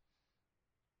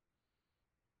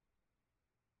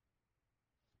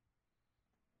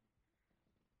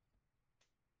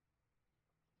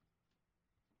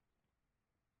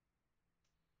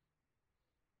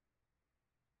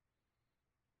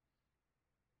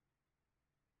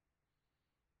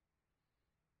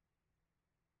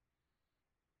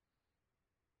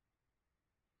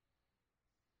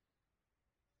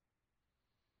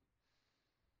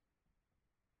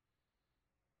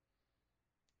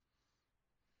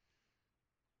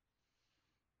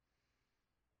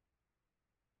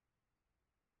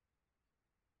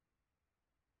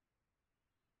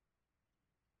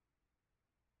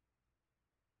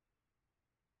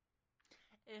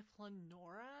 if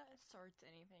Lenora starts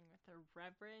anything with the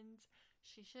Reverend,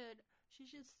 she should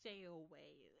stay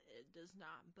away. It does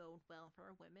not bode well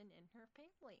for women in her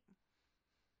family.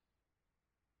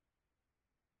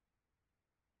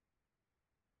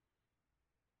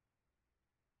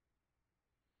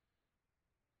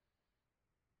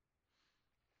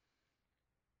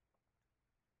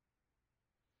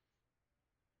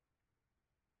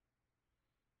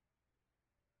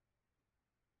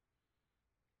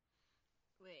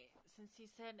 Wait, since he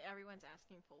said everyone's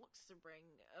asking folks to bring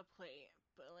a plate,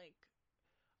 but like,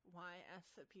 why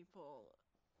ask the people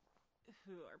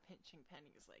who are pinching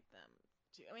pennies like them?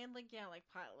 I mean, like, yeah, like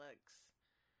potlucks.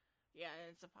 Yeah,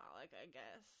 it's a potluck, I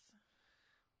guess.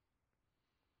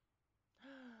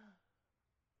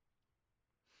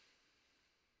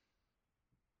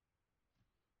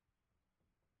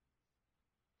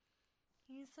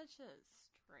 He's such a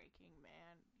striking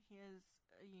man. He has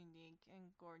a unique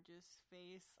and gorgeous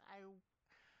face. I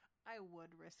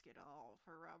would risk it all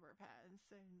for Robert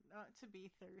Pattinson. Not to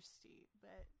be thirsty,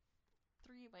 but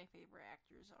three of my favorite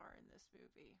actors are in this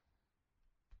movie.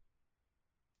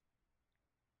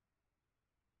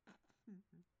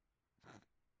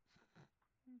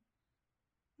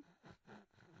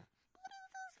 What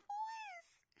is his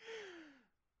voice?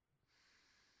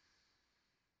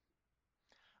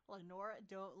 Lenora,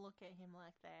 don't look at him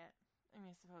like that. I mean,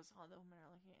 I suppose all the women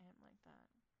are looking at him like that.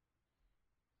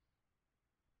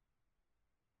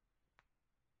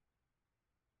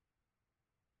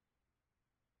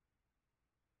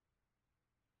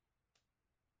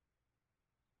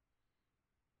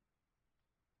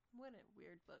 What a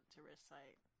weird book to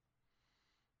recite.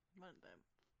 One of the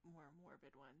more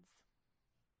morbid ones.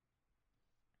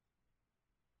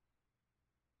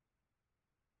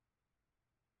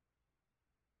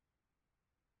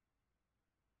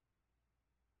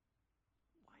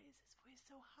 Why is his voice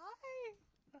so high?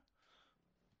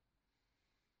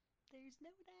 There's no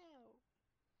doubt.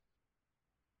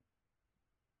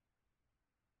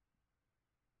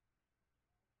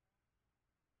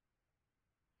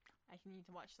 I need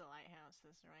to watch The Lighthouse.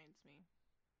 This reminds me.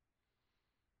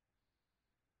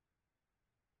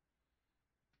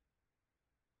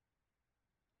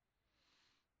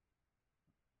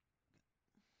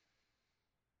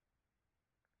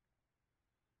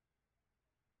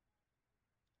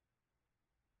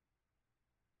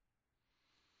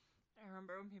 I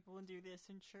remember when people would do this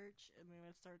in church and we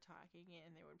would start talking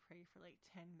and they would pray for like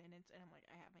 10 minutes and I'm like,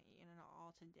 I haven't eaten at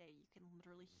all today. You can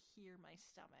literally hear my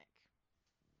stomach.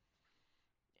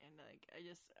 And like, I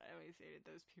always hated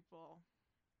those people.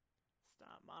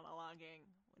 Stop monologuing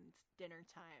when it's dinner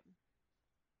time.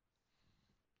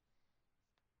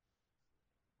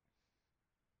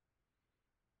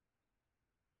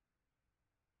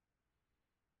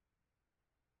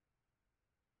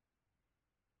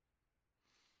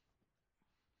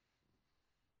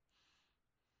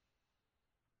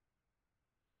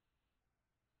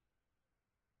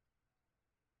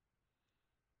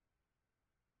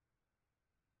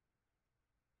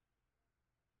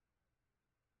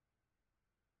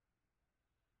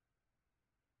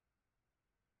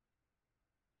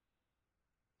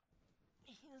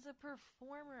 He's a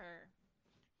performer.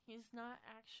 He's not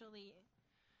actually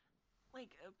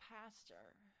like a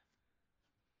pastor.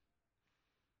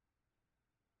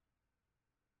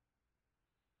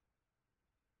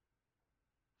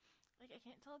 Like, I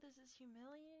can't tell if this is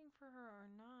humiliating for her or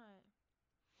not.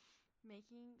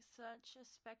 Making such a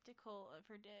spectacle of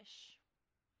her dish.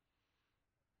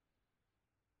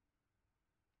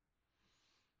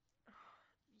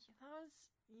 That was,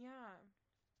 yeah.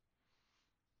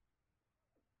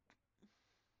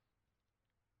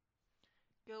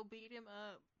 Go beat him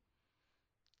up.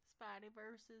 Spidey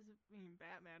versus,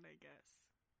 Batman, I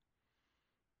guess.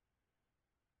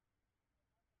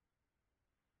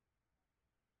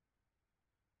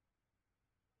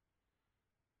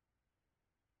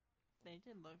 They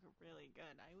did look really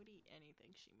good. I would eat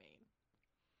anything she made.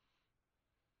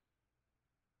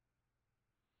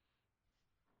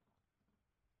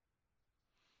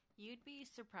 You'd be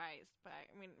surprised by,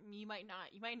 you might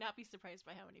not be surprised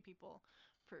by how many people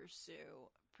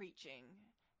pursue preaching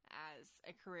as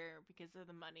a career because of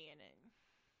the money in it.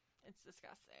 It's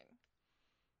disgusting.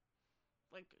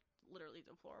 Like, literally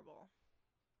deplorable.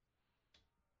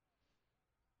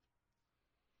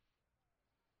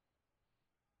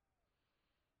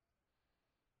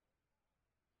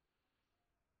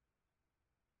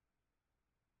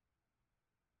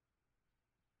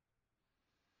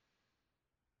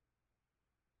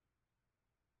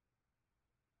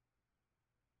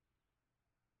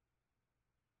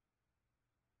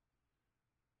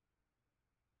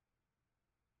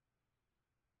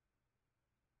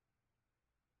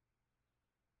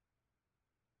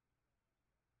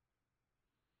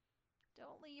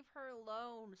 Don't leave her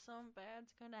alone. Something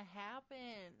bad's gonna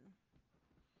happen.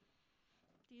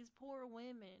 These poor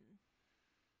women.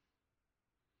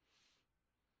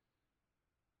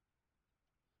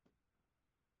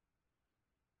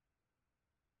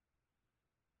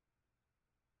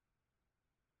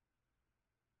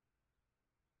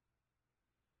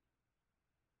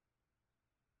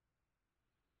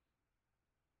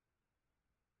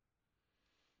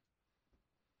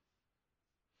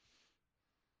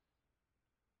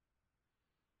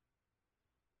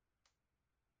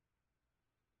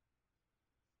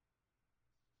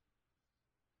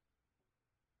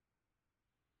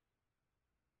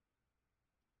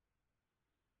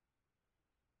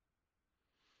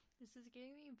 This is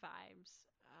giving me vibes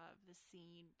of the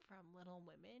scene from Little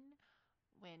Women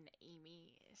when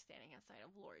Amy is standing outside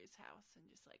of Laurie's house and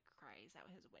just like cries out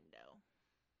his window.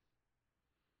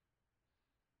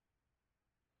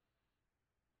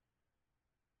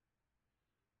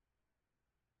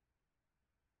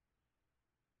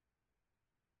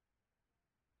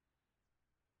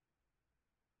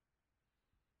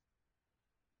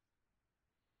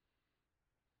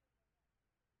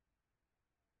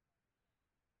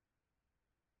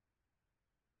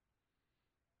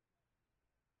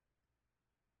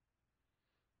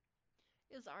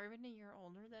 Is Arvin a year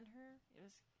older than her? It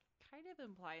was kind of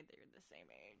implied they're the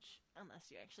same age, unless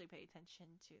you actually pay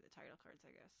attention to the title cards,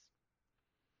 I guess.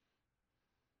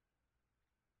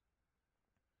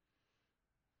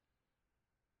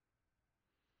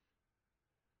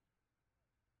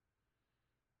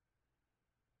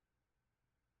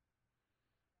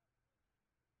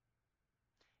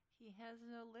 He has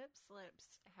no lip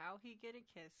slips. How he get a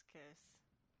kiss kiss?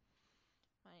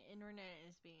 My internet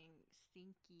is being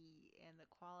stinky and the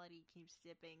quality keeps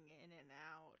dipping in and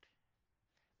out.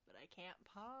 But I can't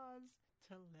pause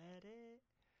to let it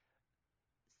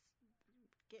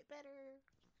get better.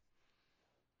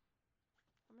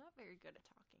 I'm not very good at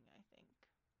talking, I think.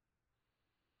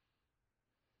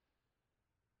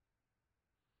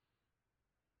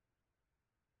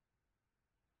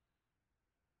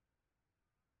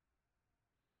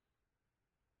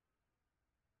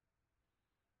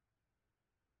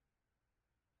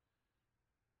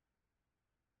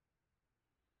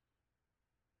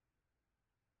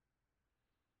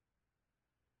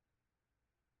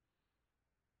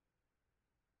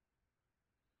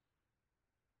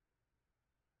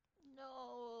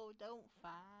 No, don't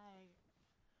fight.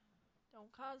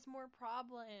 Don't cause more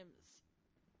problems.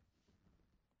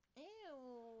 Ew.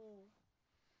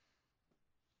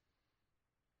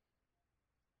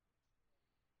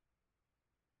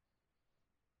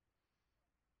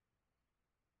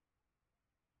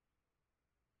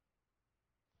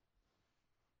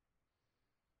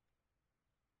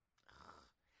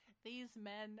 These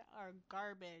men are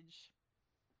garbage.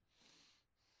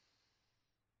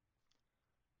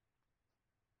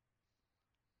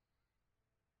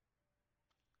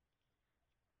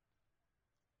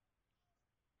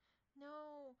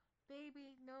 No,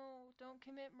 baby, no, don't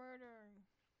commit murder.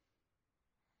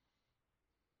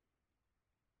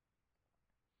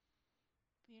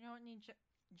 You don't need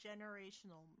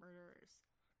generational murderers.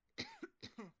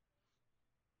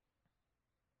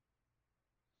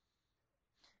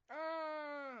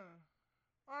 Ah,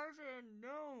 Arvin,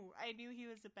 no. I knew he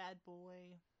was a bad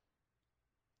boy.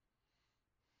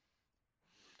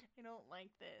 I don't like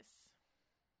this.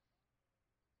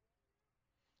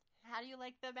 How do you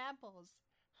like them apples?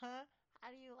 Huh? How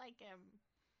do you like him?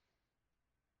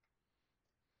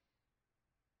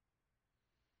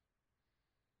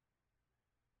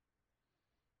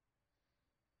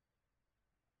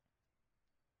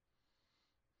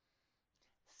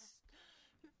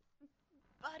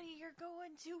 Buddy, you're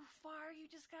going too far. You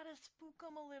just gotta spook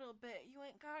him a little bit. You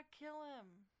ain't gotta kill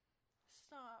him.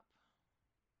 Stop.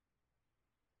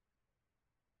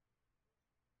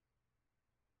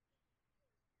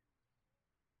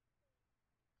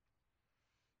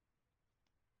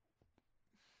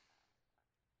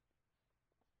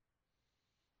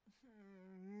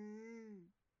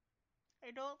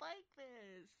 I don't like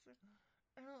this.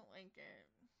 I don't like it.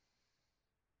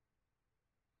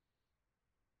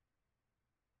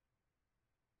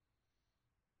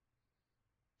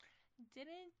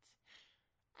 Didn't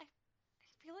I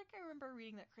feel like I remember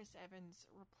reading that Chris Evans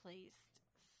replaced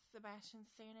Sebastian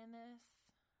Stan in this.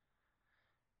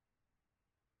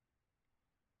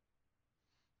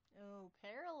 Oh,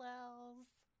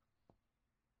 parallels.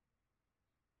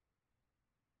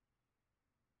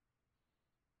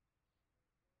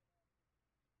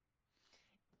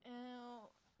 Oh,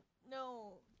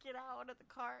 no, get out of the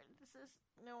car. This is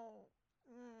no.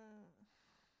 Mm,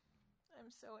 I'm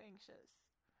so anxious.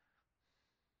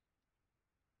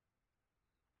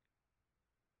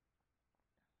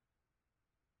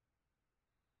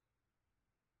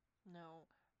 No,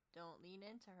 don't lean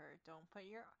into her. Don't put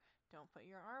your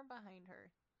arm behind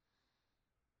her.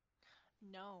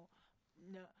 No,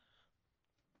 no.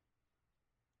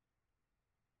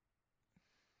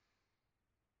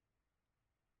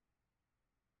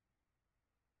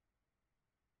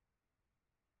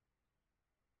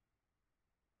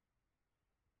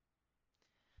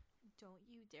 Don't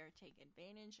you dare take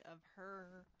advantage of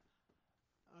her.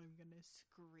 I'm gonna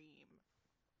scream.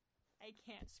 I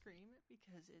can't scream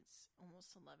because it's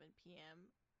almost 11 p.m.,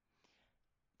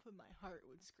 but my heart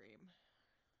would scream.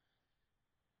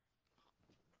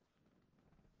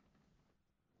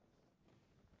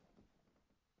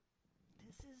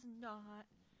 This is not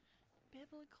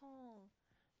biblical.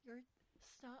 You're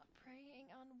stop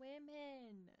preying on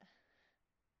women.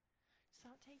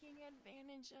 Stop taking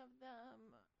advantage of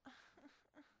them.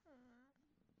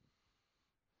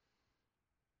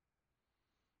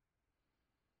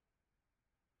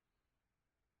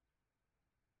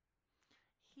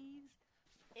 He's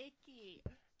icky.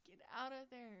 Get out of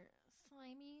there.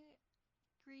 Slimy,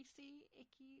 greasy,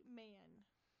 icky man.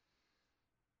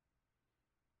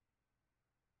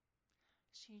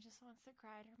 She just wants to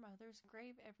cry at her mother's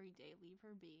grave every day. Leave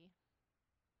her be.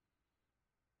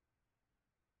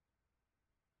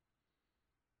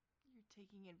 You're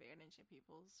taking advantage of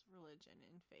people's religion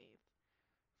and faith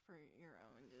for your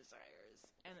own desires,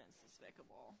 and it's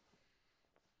despicable.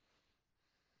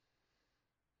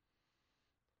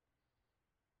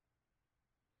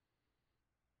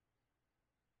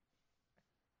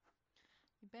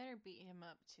 You better beat him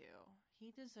up too.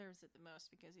 He deserves it the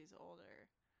most because he's older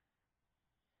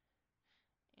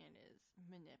and is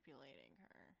manipulating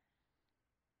her.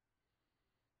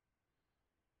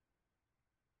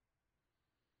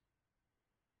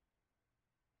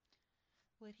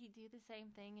 Would he do the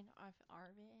same thing if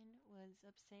Arvin was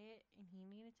upset and he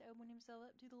needed to open himself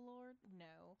up to the Lord?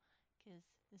 No, because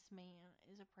this man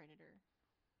is a predator.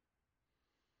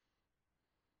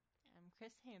 I'm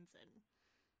Chris Hansen.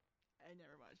 I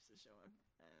never watched the show.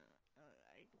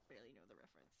 I barely know the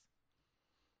reference.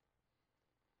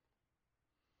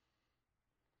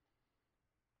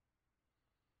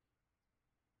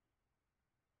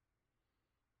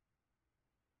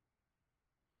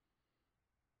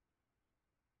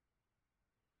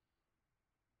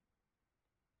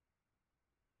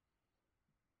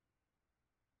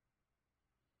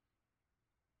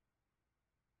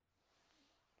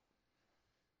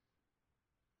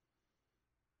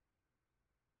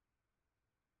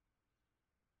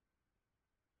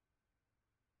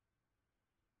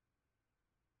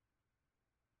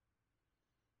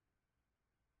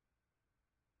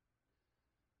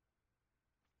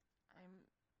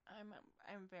 I'm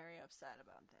I'm very upset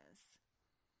about this.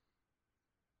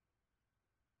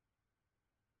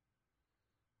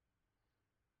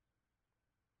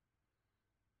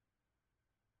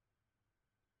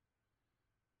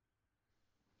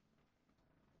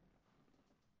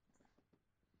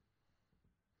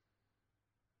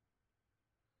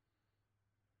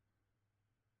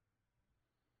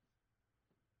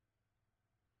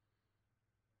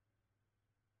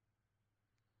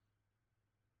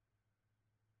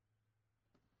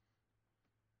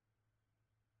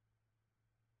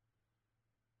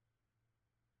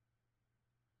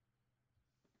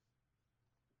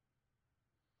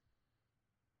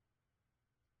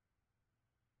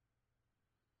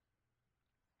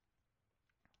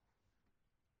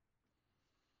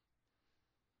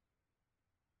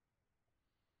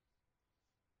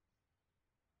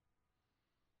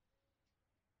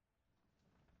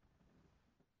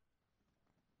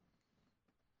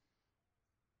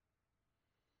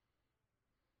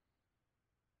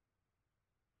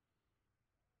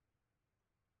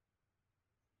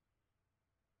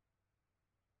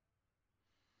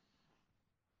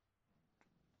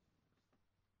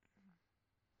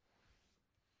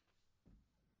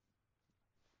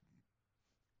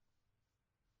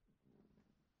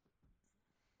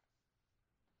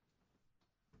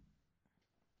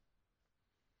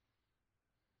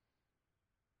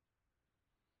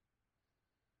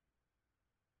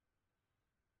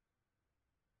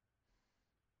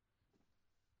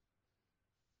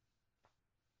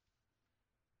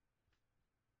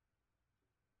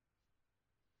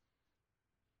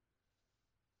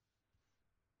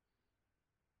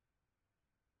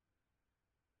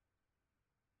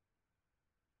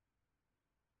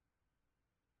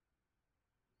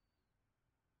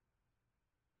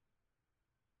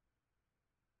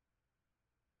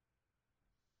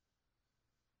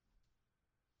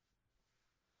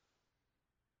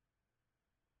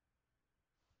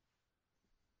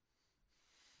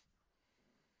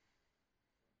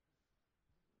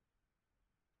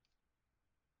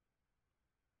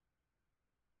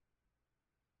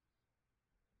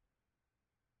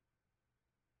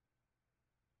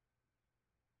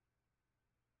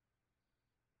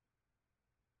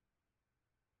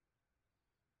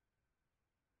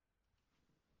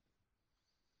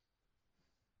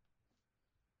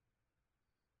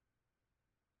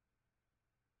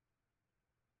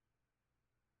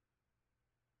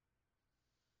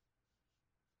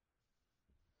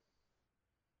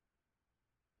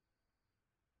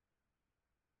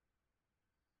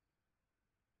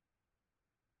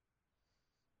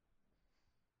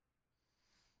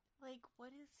 like,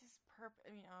 what is his purpose?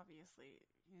 I mean, obviously,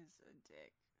 he's a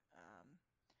dick.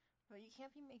 But you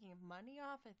can't be making money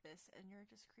off of this, and you're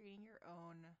just creating your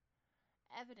own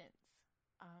evidence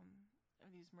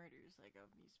of these murders, like of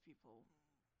these people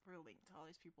were linked to all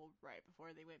these people right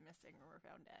before they went missing or were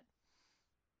found dead.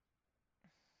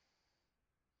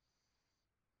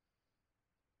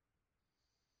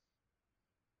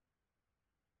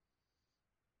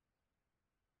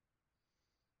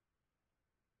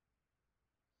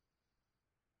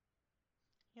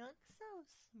 He looks so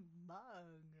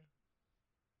smug.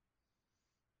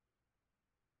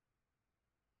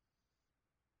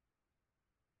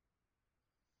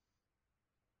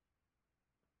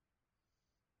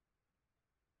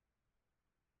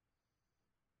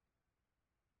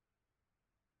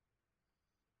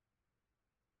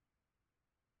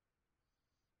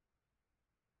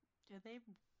 Did they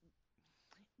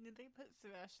did they put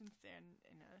Sebastian Stan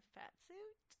in a fat suit?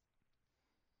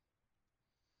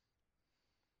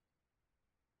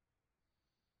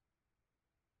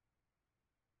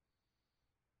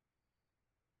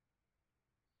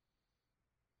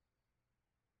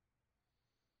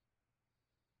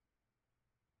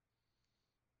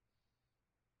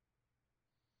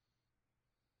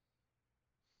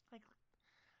 Like,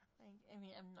 I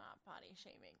mean, I'm not body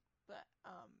shaming, but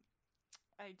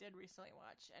I did recently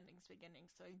watch Endings Beginning,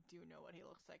 so I do know what he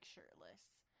looks like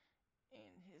shirtless.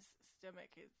 And his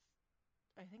stomach is,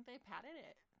 I think they padded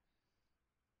it.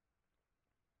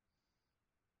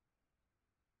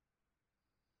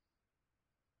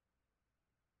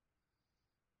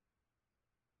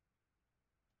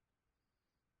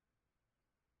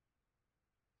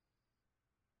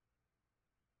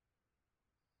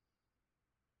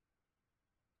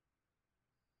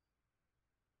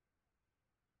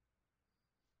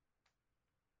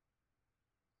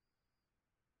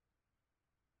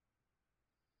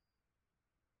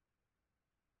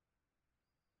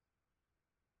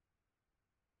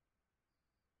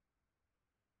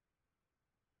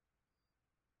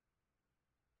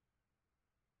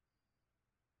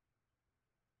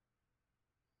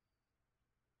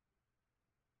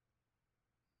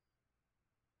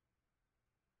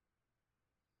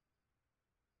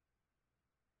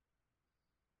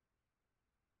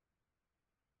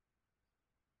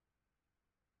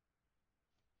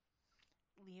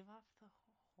 Leave off the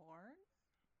horn?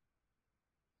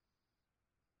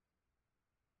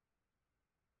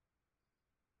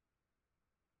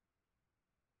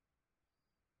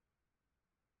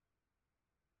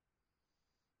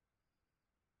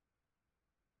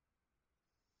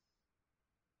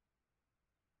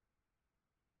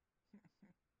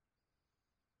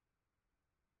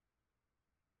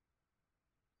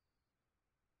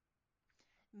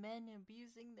 Men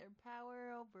abusing their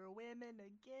power over women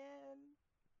again.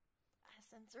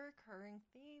 Since a recurring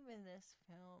theme in this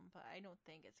film, but I don't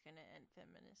think it's gonna end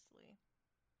feministly.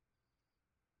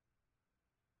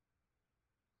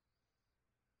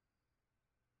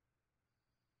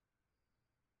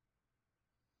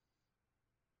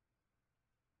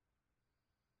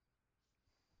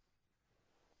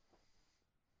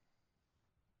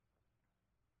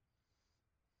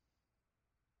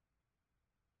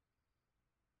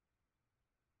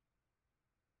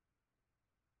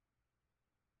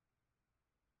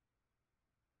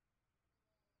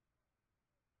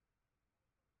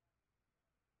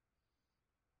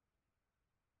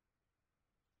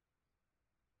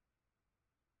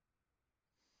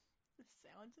 The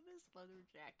sounds of his leather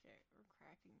jacket are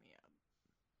cracking me up.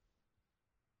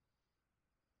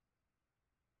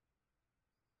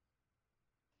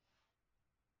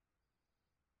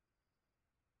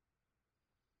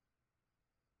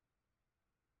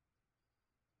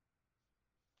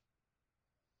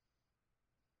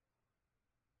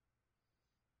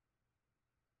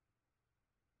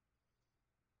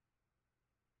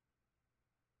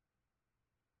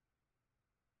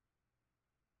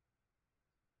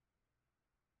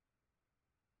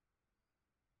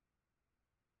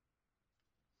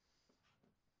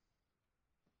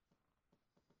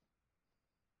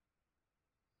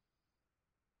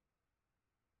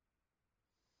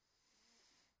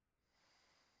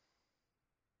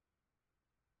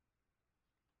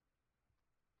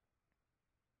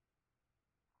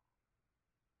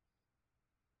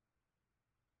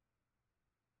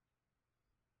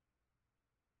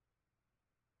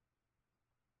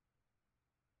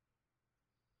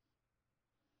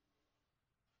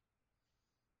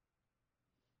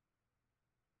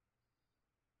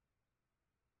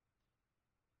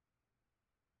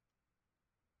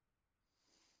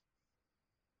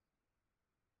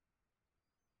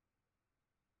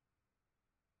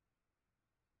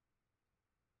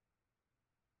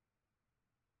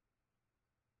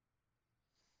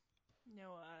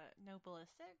 No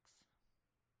ballistics.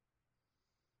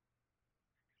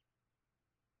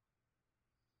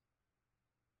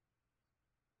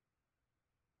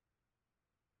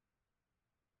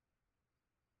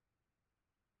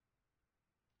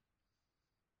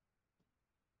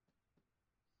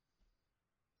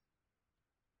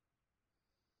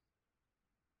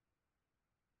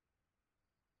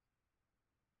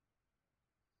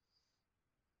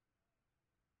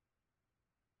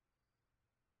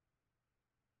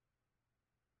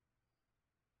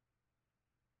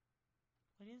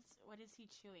 What is he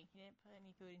chewing? He didn't put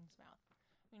any food in his mouth.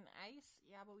 I mean, ice,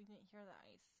 yeah, but we didn't hear the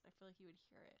ice. I feel like you would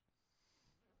hear it.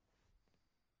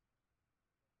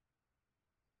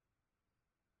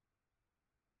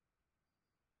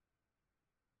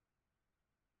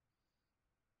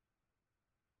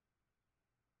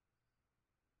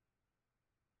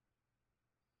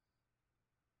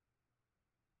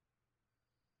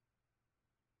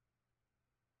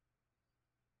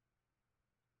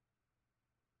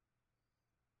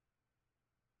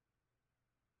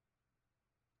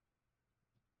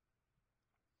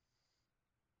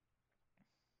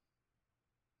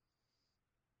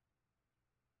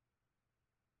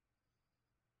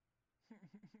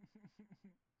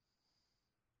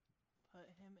 Put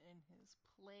him in his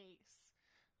place.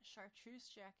 The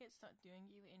chartreuse jacket's not doing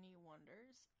you any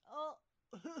wonders. Oh!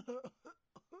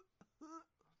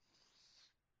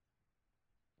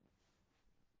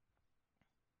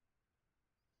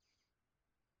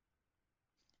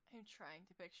 I'm trying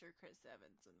to picture Chris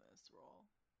Evans in this role.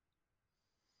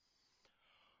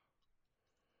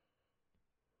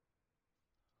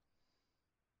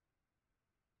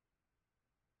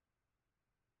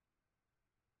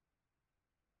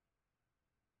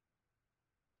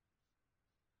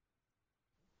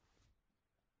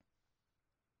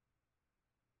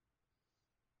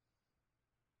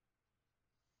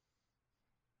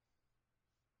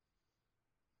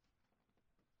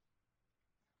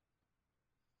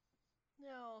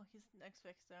 No, he's the next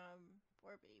victim.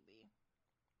 Poor baby.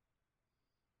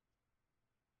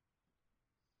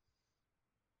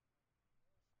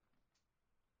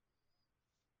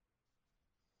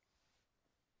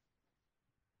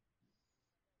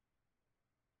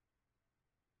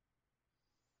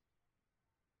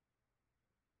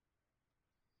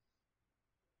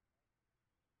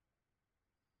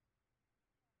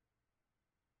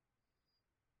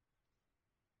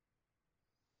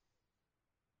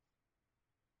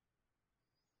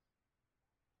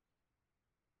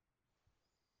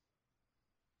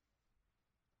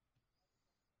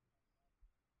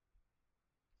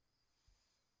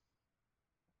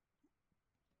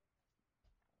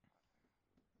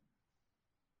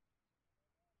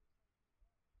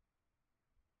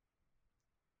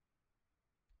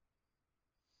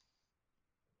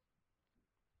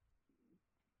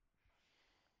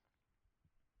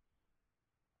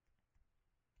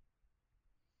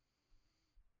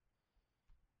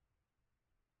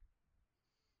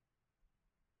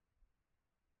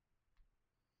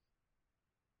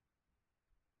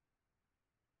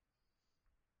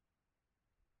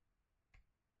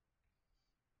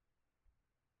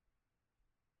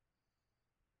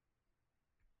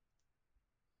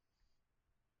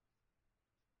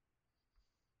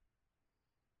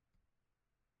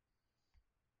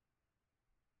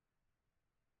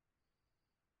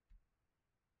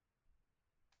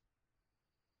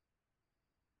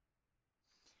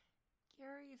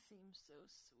 Gary seems so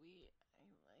sweet.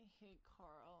 I hate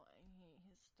Carl. I hate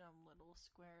his dumb little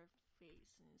square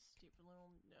face and his stupid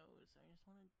little nose. I just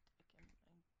want to dick him.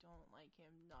 I don't like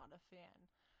him. Not a fan.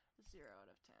 0 out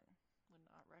of 10. Would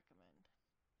not recommend.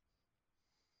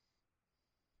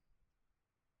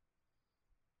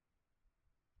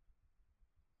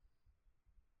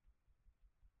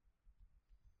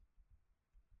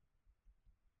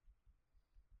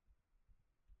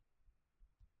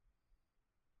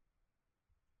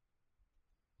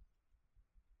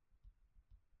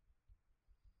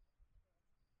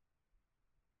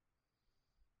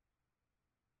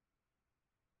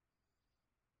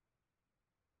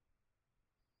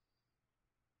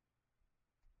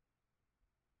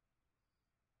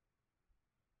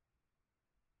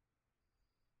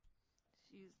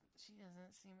 She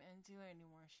doesn't seem into it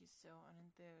anymore. She's so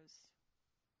unenthused.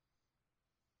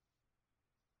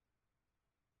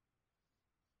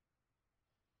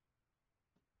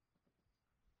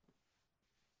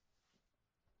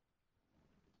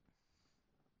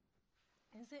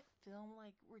 Is it film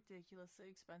like ridiculously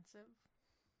expensive?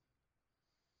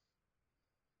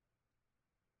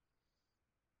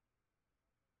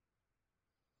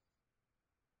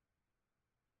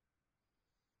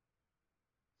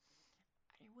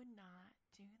 I would not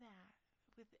do that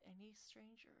with any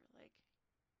stranger. Like,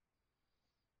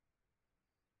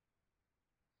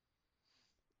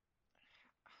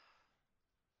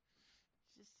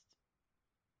 just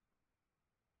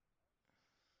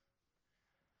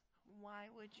why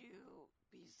would you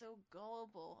be so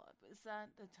gullible? Is that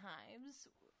the times?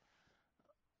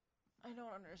 I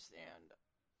don't understand.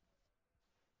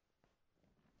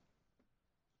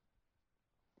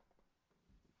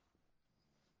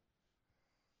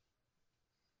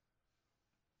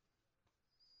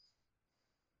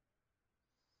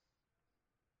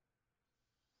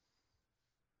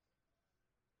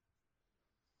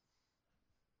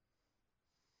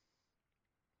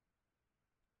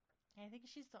 I think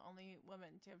she's the only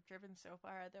woman to have driven so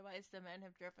far. Otherwise, the men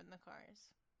have driven the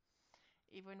cars.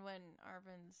 Even when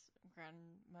Arvin's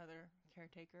grandmother,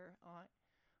 caretaker, aunt,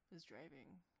 was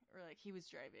driving, or like he was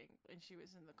driving, and she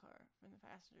was in the car in the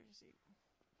passenger seat.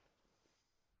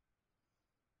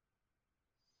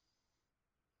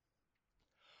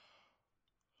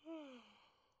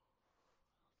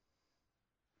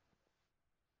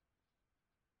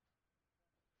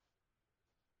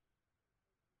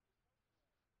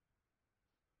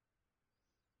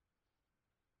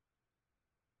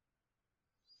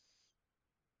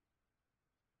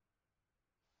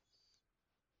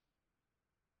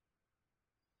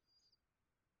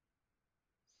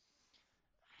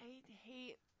 I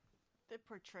hate the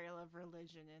portrayal of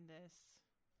religion in this.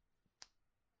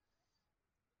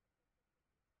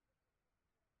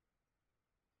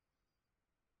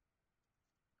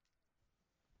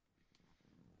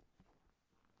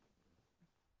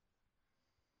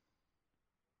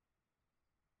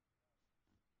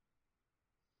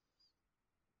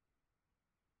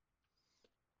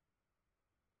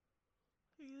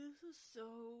 This is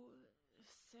so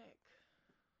sick.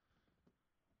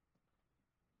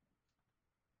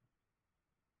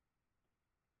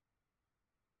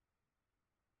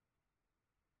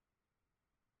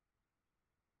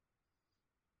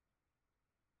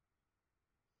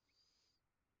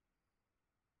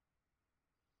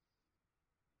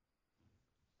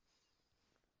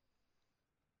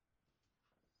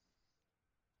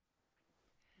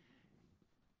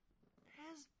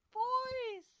 His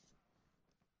voice!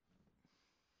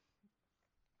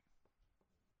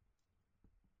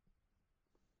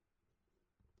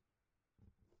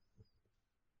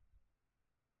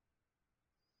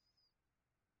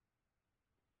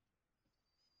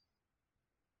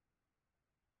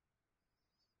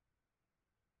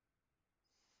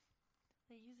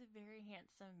 Like, he's a very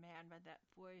handsome man, but that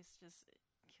voice just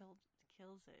killed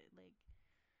kills it. Like,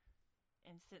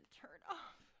 instant turn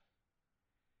off.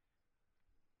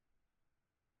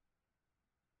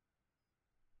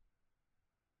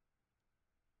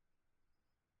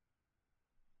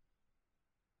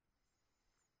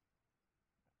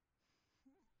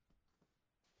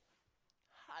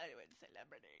 Hollywood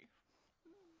celebrity.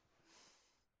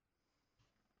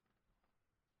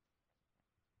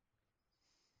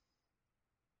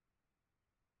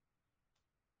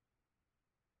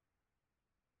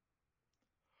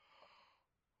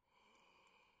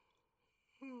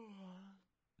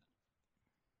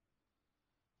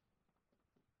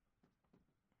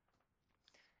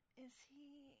 Is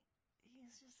he?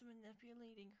 He's just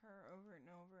manipulating her over and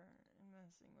over and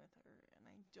messing with her, and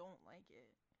I don't like it.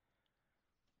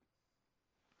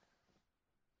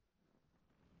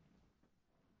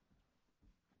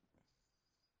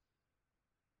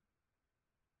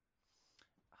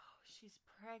 Oh, she's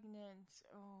pregnant.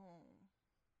 Oh.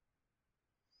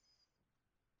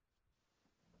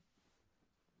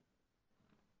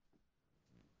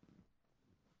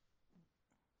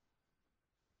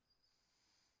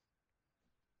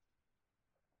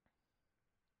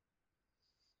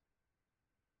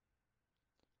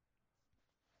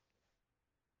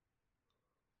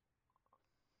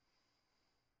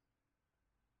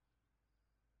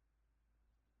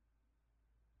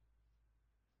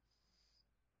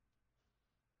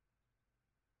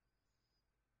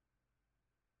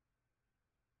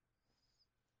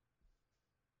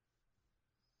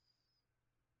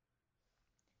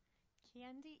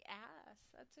 Candy ass.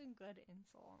 That's a good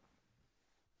insult.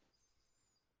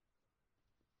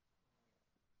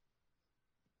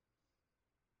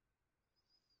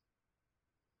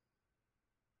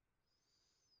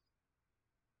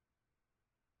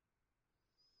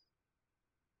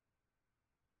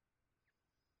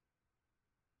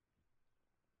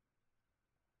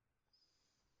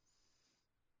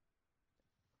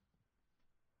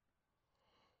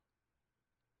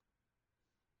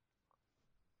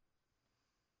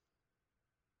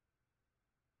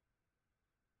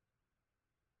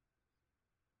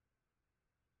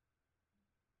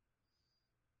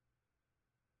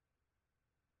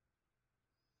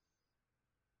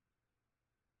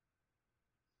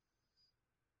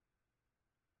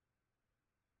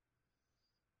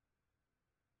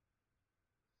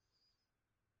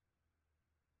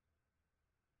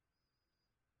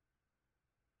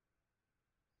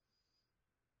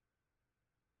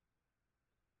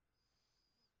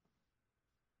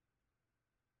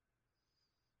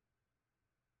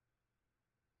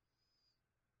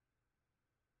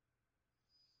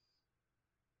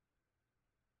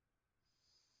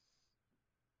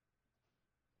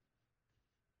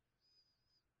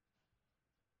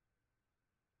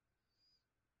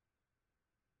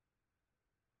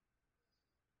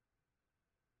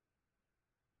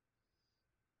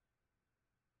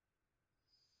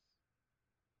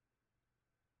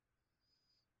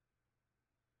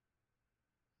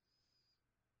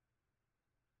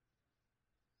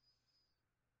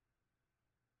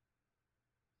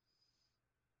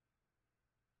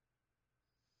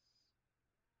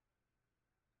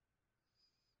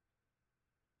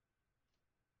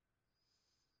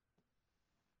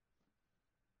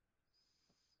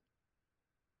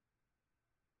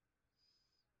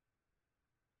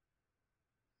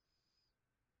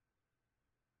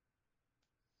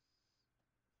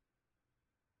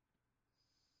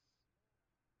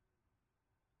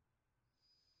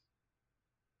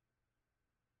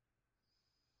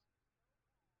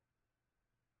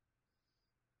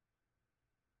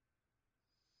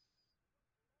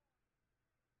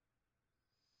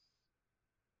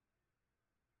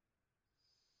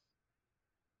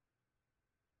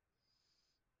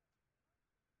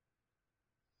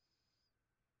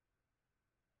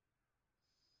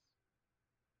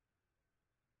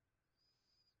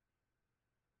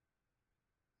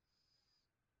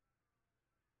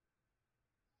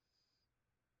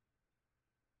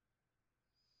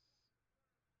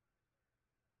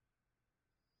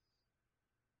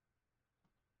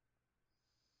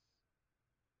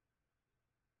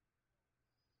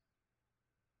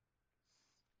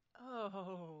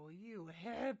 Oh, you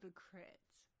hypocrite.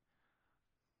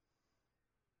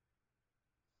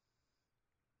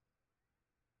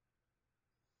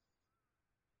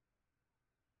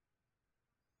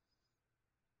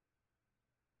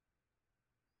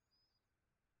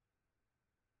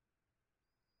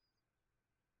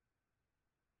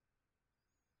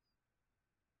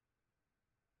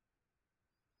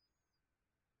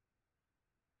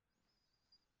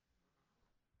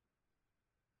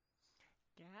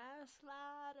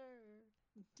 Gaslighter,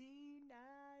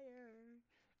 denier.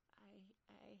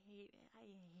 I hate it.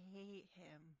 I hate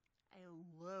him. I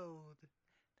loathe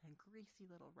that greasy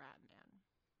little rat man.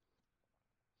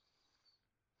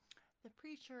 The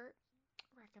preacher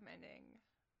recommending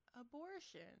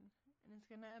abortion and is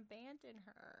going to abandon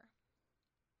her.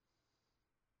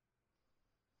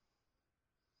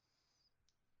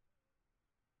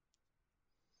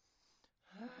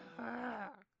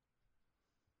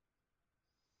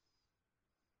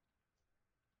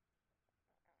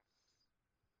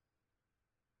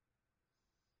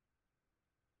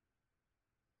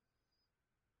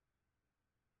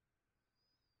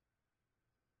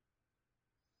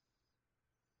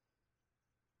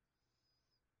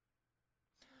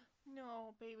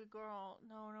 No, baby girl.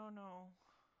 No, no, no.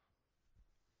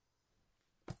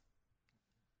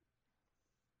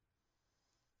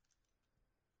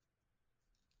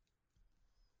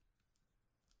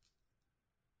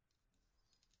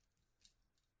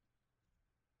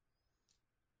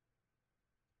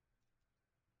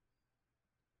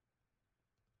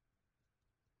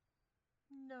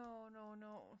 No, no,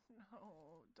 no,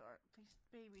 no, Dart, please,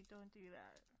 baby, don't do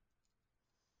that.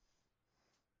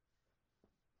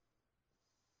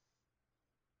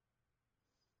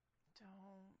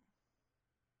 Don't.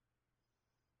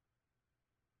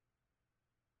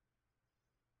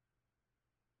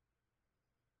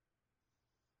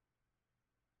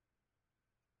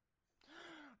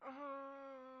 I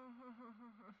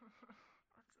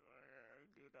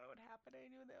knew that would happen. I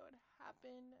knew that would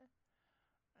happen.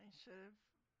 I should have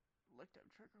looked up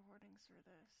trigger warnings for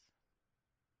this.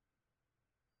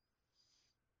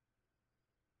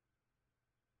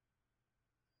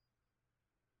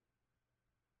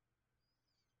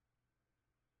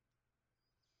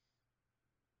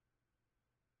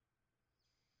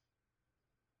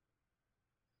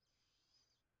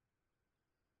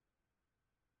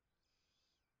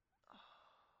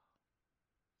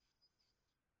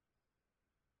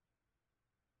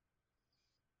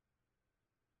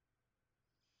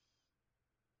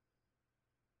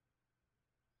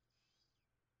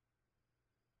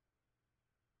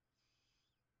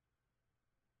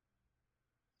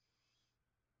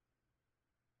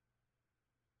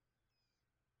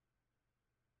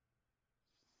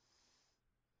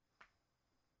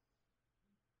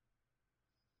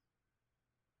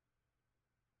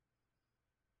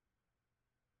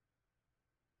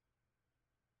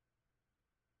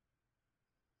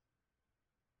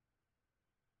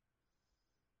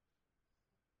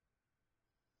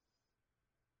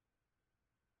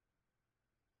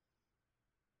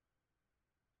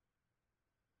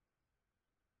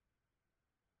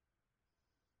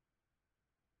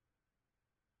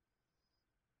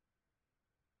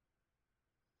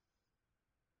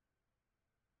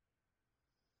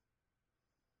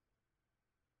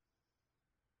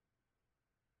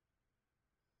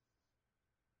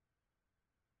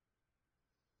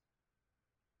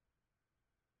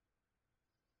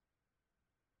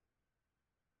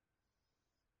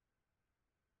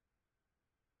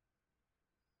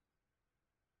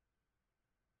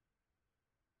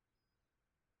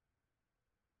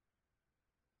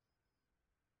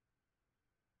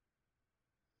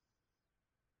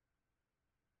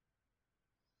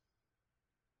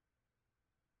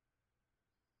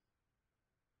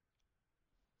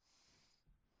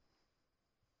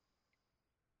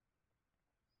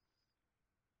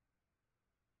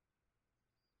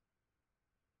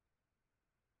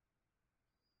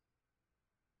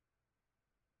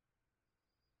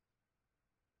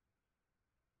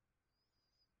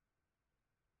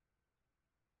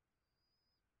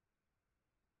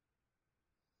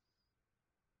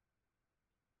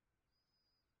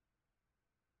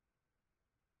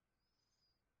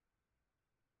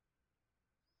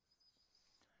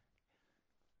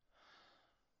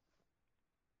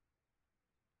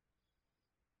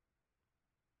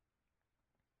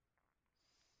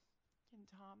 Can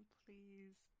Tom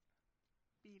please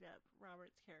beat up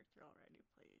Robert's character already,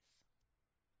 please?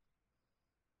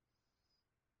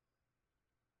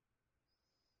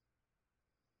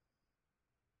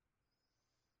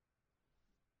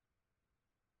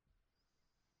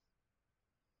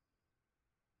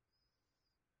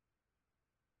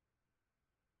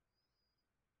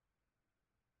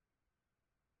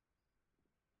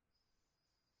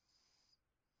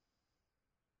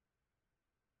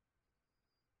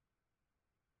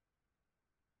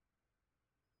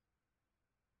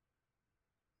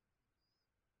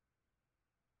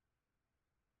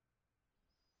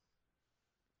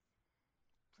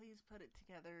 please put it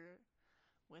together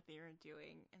what they were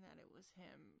doing and that it was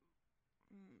him.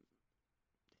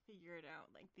 Figure it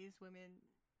out. Like, these women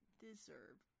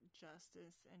deserve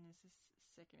justice, and this is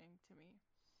sickening to me.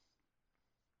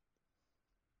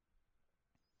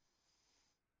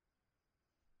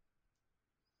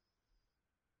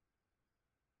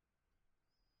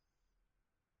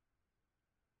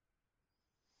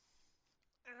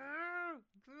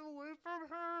 Get away from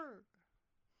her!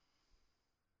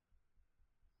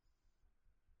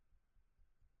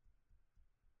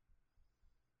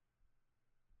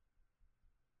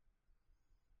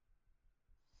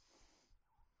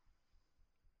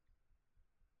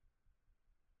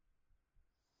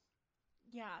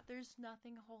 Yeah, there's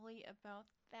nothing holy about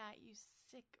that, you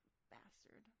sick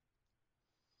bastard.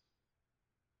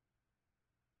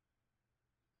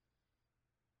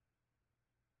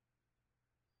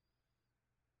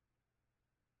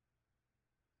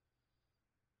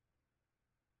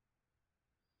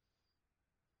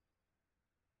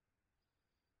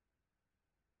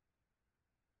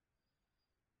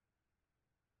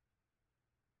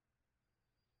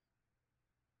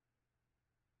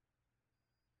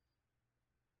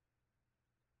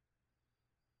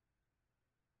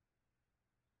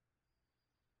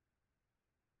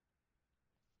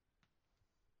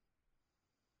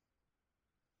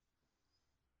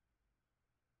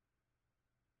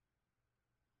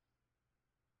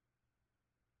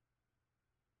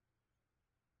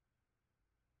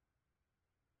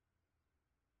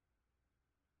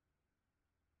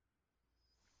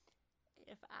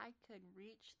 If I could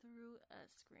reach through a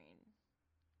screen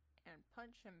and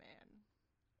punch a man,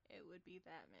 it would be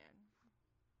that man.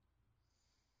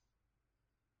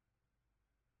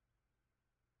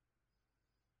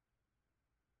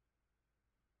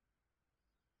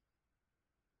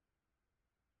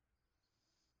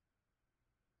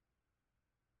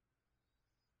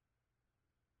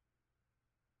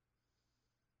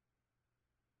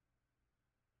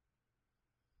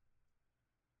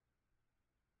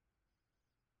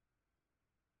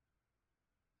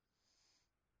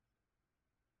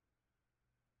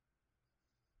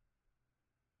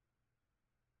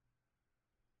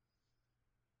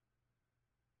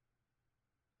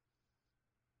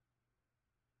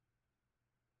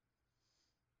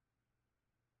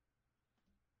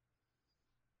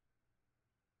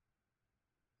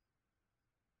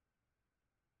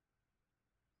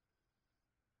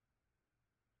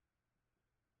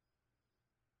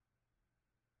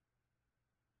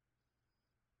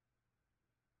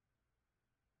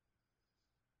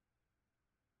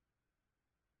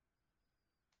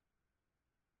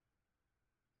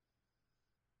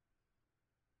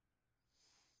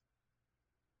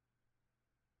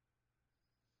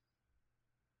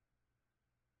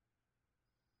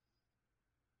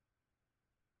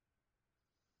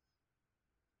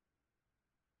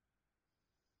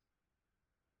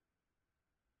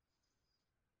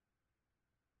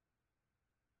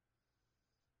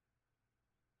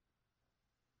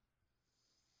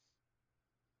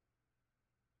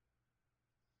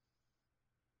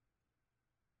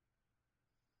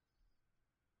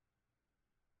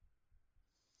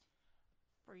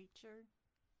 Preacher,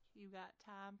 you got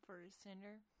time for a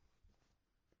sinner?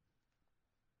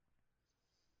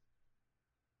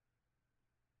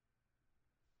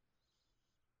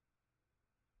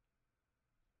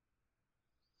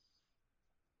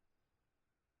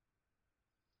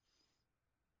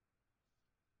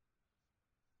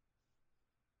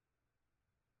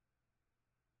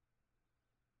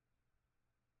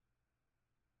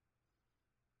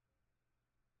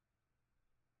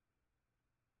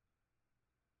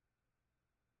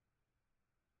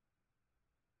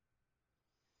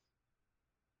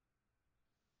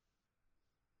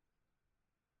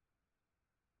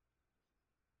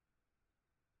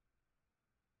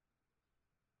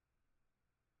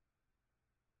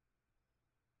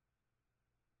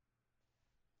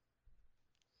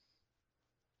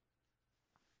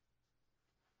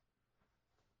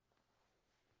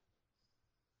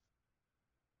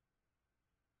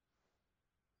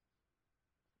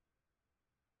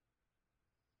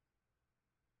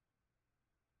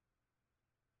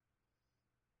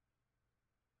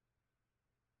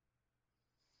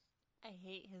 I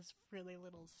hate his really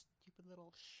little stupid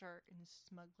little shirt and his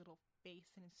smug little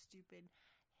face and his stupid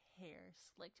hair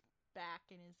slicked back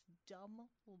and his dumb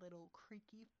little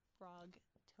creaky frog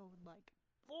toad like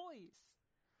voice.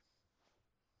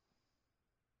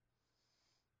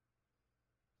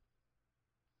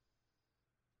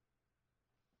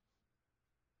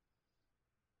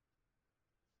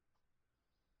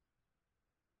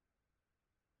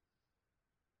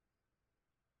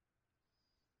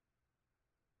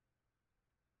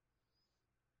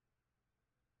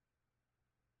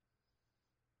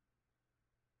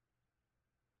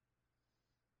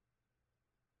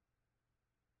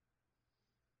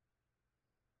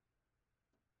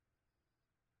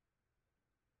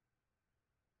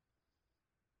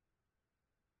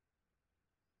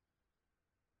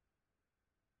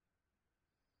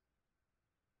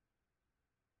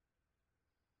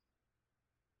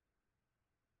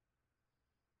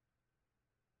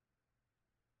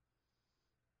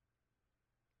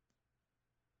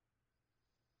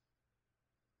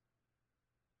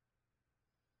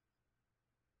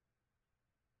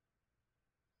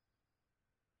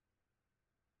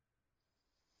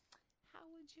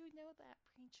 would you know that,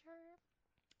 preacher?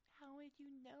 How would you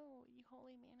know, you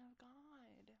holy man of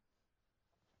God?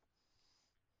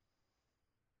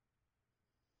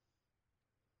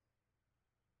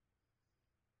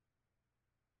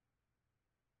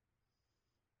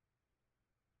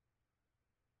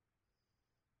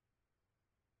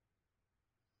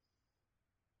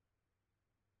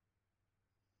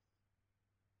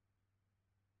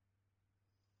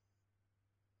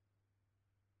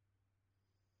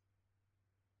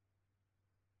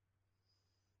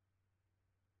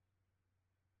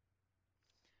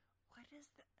 What is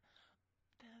that?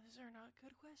 Those are not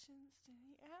good questions to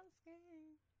be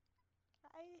asking.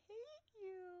 I hate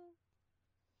you.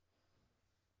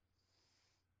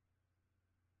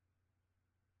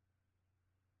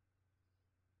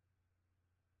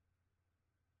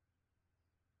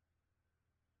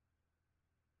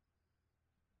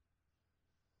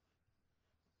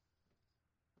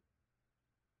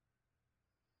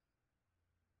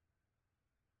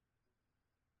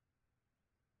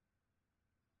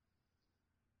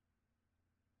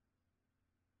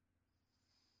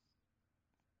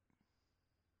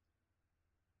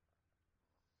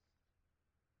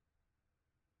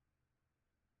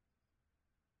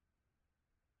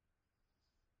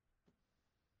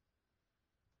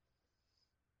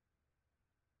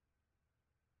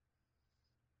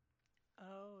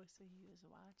 Oh, so he was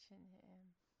watching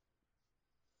him.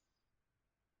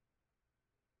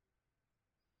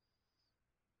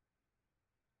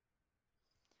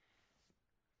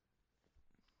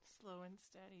 Slow and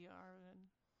steady,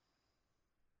 Arvin.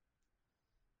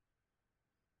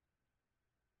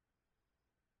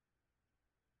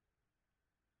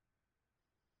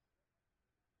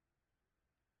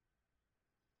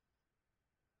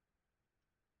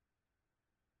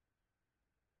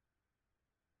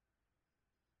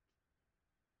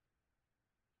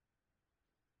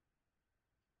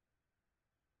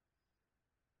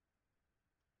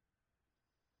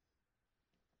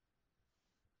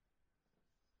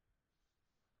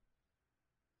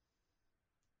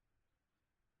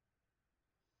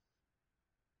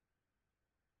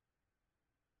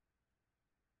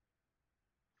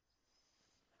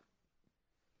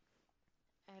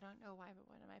 I don't know why,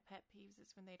 but one of my pet peeves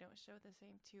is when they don't show the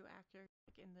same two actors,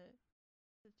 like in the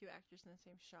two actors in the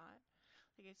same shot.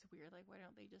 Like, it's weird. Like, why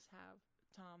don't they just have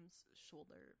Tom's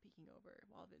shoulder peeking over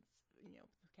while the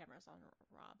camera's on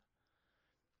Rob,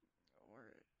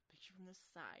 or picture from the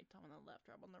side, Tom on the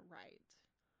left, Rob on the right.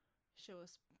 Show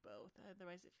us both.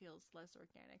 Otherwise, it feels less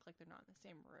organic, like they're not in the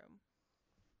same room.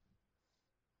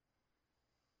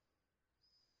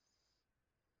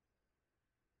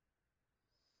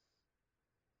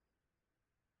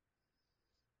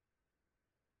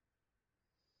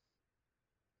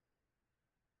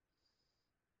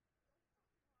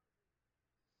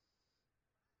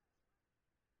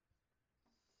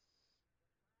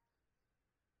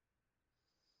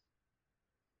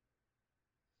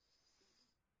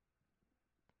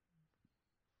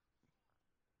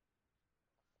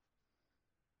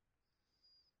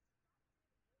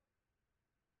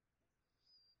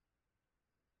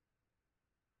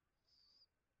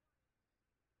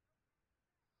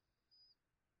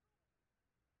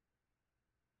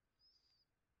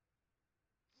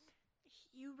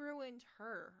 You ruined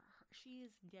her. She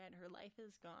is dead. Her life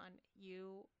is gone.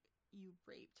 You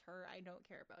raped her. I don't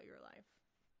care about your life.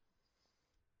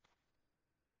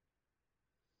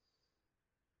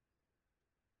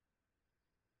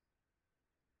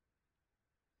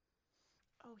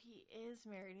 Oh, he is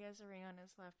married. He has a ring on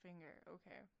his left finger.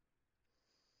 Okay.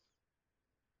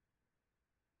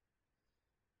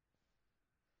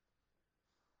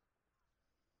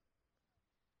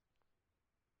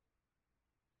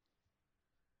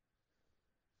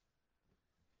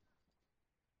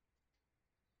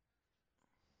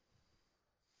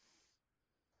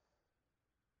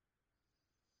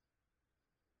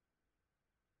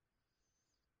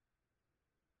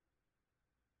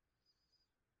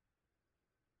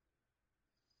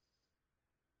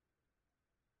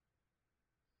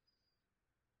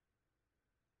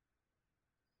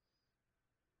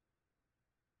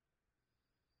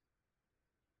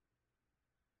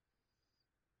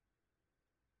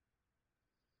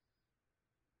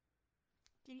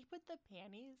 Did he put the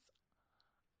panties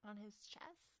on his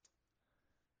chest?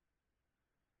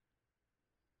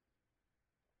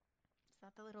 Is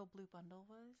that the little blue bundle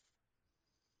was?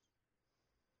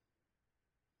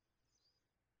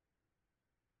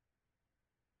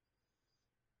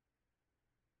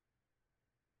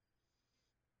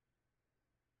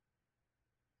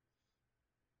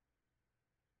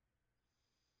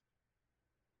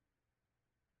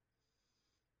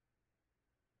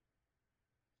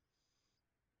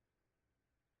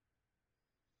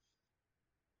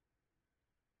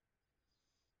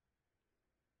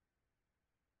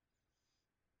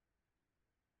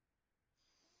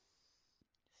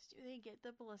 do they get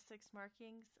the ballistics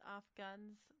markings off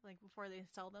guns like before they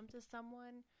sell them to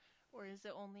someone, or is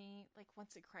it only like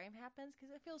once a crime happens?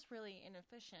 Because it feels really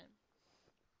inefficient.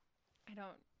 I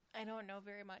don't I don't know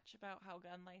very much about how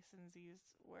gun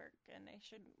licensees work, and I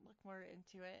should look more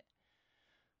into it.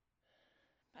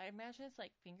 But I imagine it's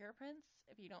like fingerprints.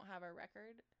 If you don't have a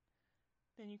record,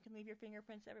 then you can leave your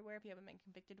fingerprints everywhere. If you haven't been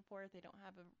convicted before, they don't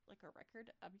have a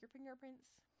record of your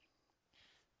fingerprints.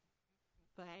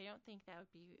 But I don't think that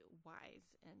would be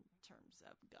wise in terms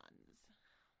of guns.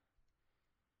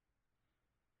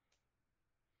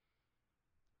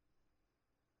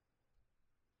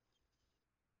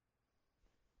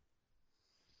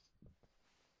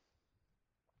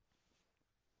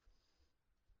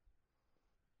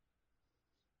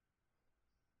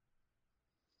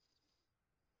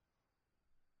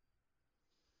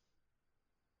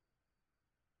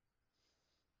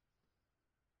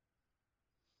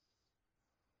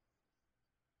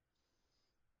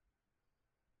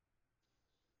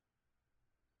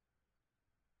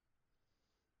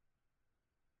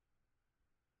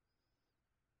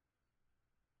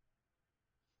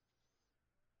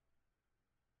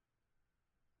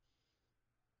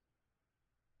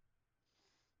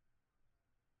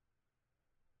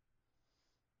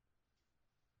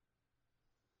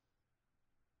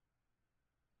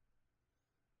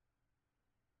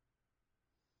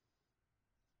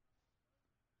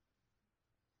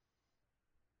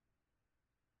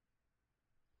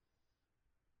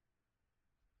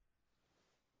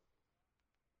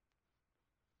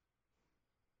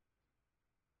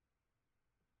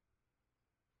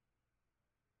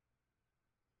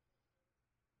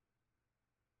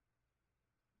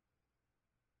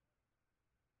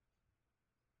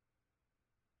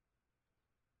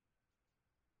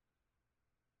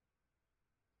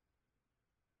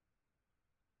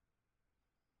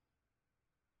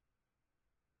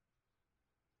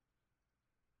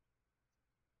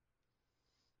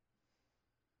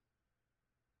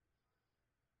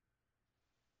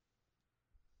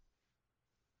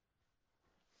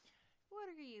 What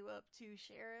are you up to,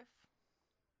 Sheriff?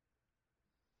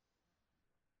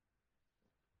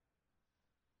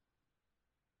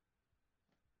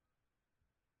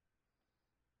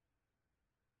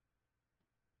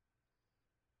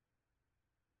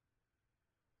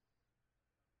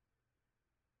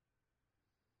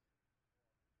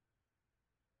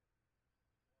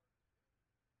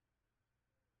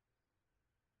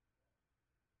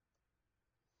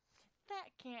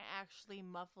 That can't actually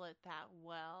muffle it that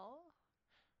well.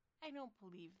 I don't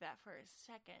believe that for a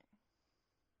second.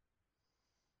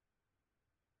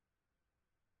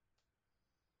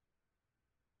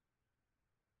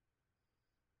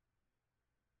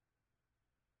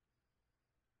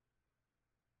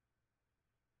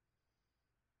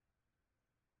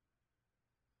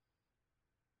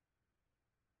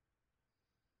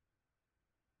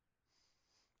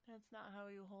 That's not how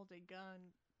you hold a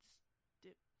gun,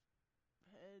 stip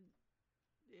head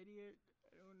idiot.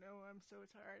 I don't know. I'm so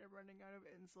tired of running out of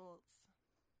insults.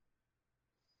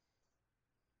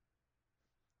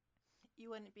 You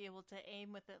wouldn't be able to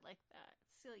aim with it like that.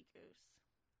 Silly goose.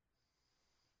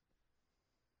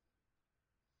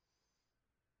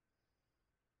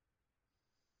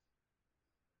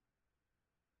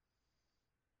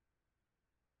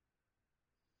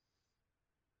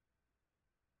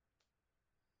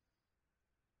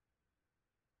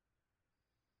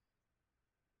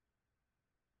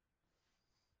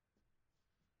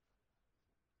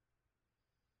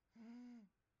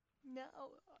 No,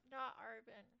 not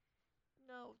Arvin.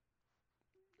 No.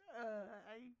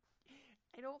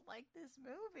 I don't like this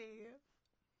movie.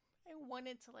 I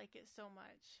wanted to like it so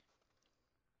much.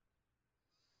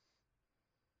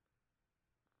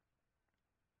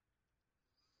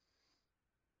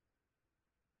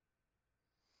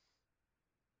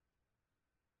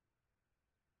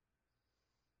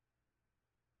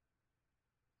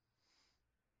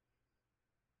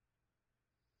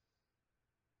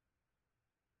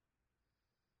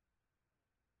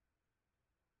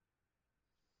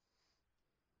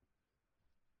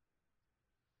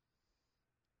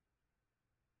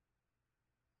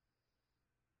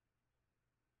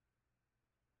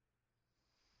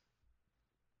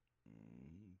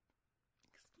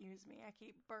 Excuse me, I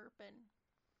keep burping.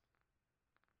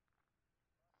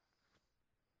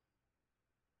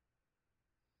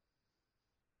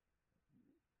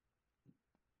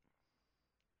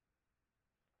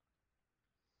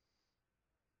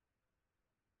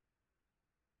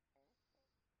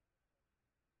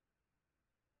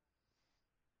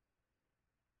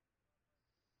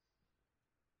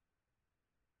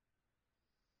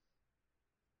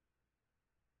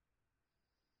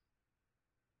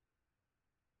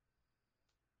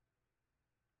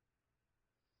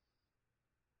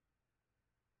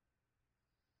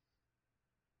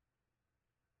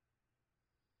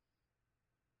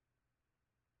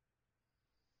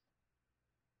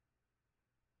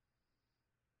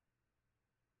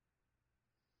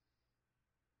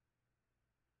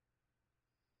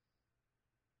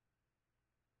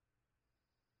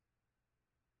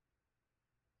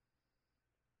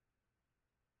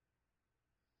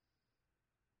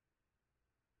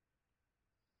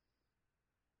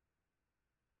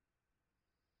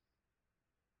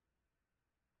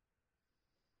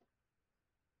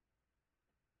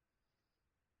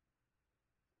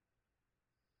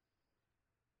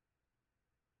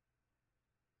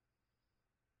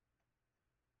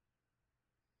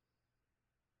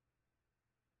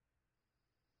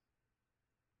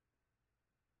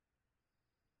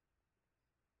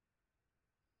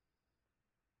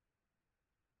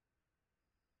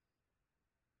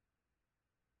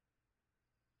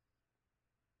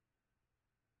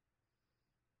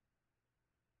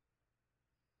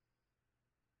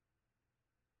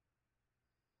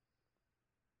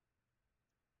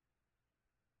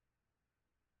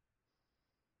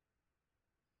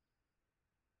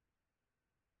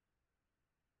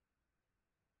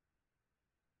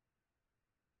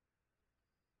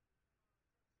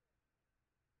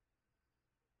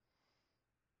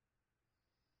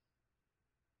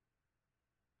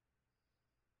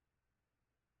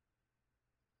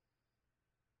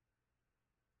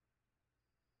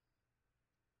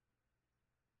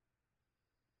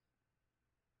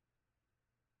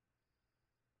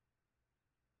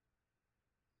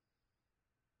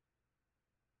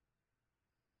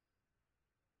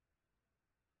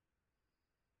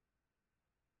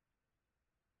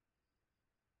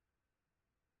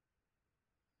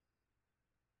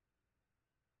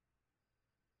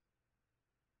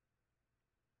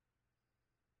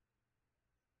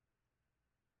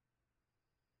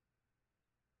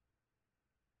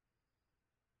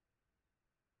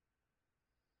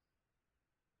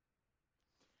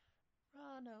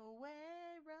 Run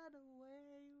away, run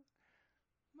away.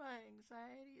 My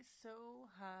anxiety is so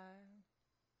high.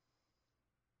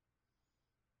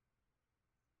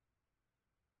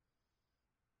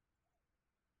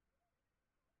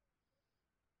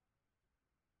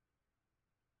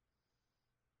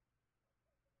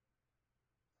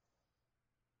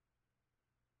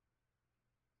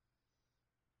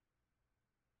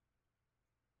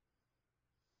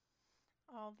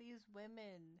 All these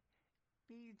women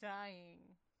be dying.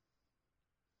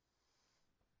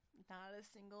 Not a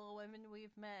single woman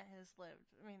we've met has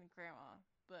lived. I mean, grandma,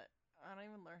 but I don't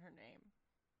even learn her name.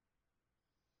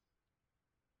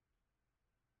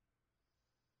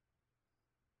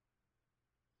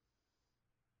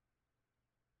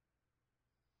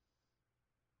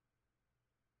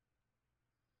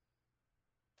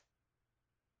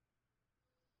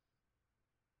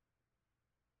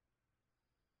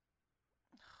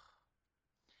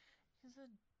 He's a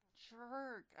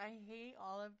jerk. I hate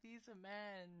all of these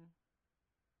men.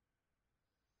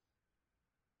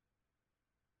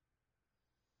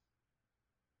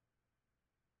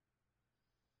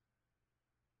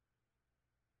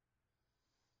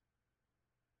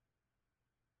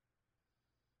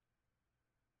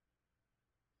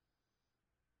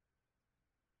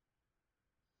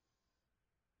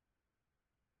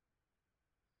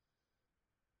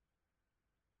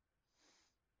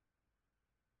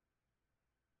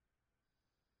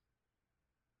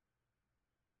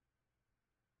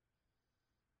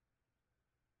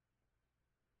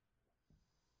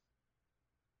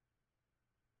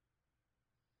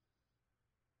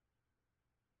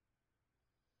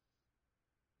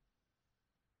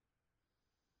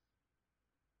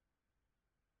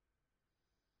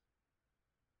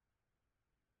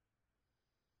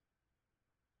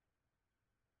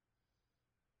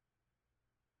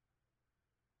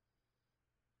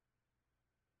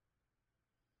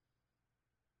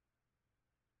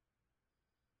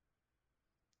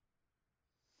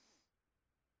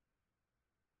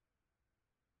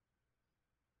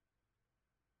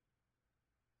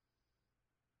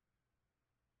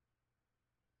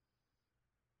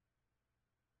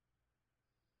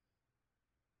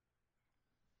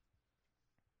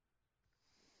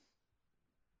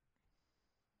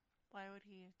 Why would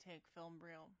he take film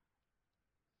reel?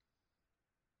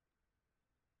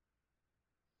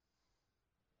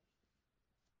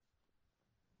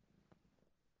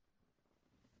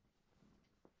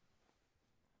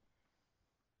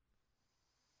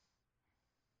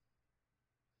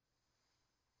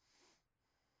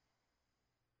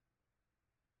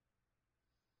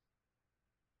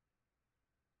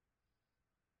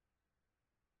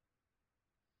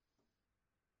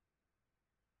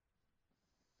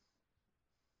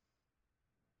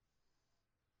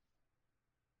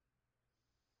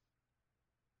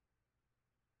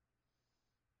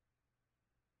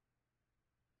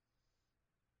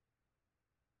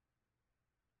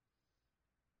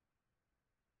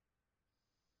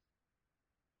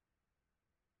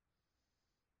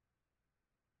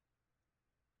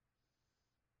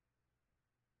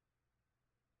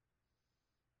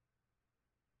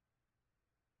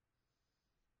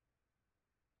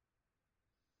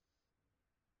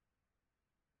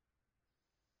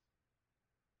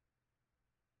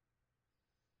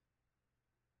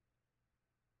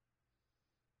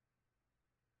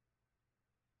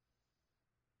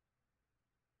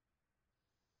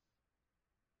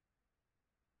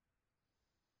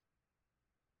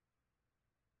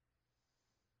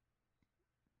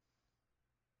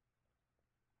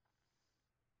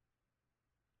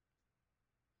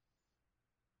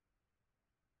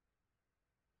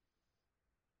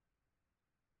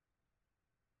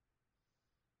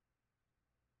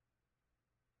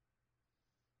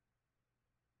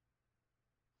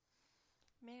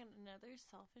 Man, another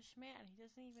selfish man. He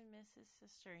doesn't even miss his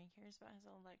sister. He cares about his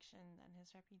election and his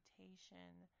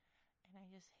reputation. And I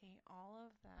just hate all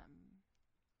of them.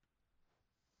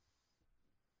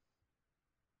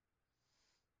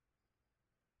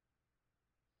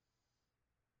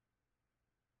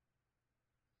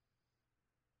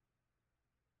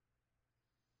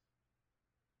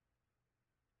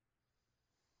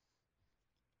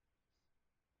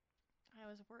 I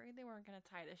was worried they weren't going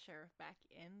to tie the sheriff back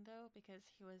in, though,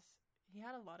 because he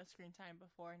had a lot of screen time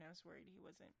before, and I was worried he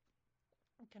wasn't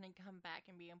going to come back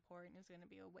and be important. It was going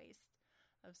to be a waste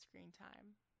of screen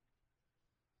time.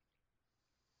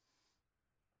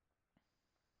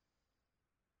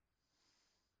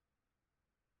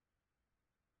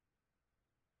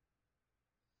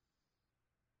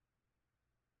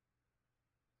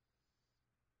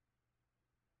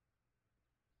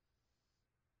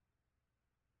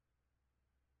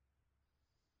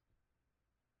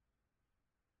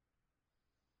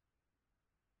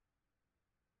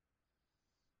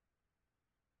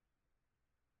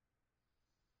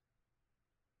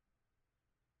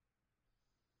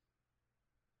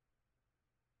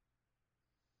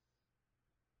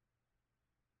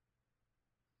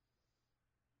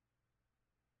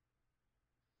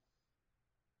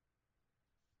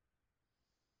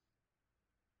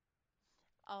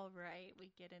 All right,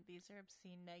 we get it. These are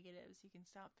obscene negatives. You can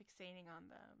stop fixating on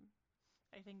them.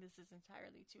 I think this is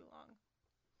entirely too long.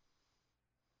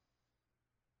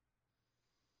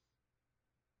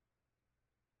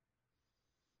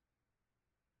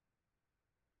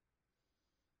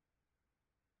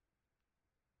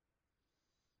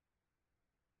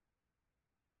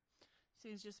 So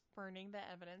he's just burning the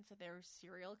evidence that they were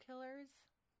serial killers.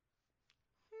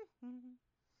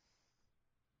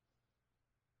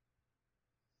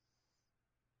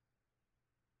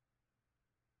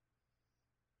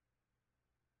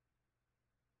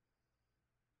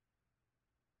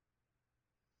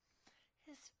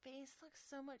 His face looks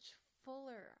so much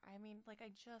fuller. I mean, like, I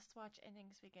just watched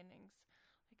Endings Beginnings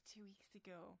like 2 weeks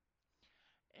ago.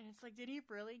 And it's like, did he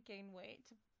really gain weight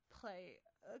to play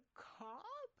a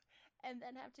cop? And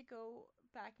then have to go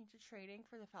back into training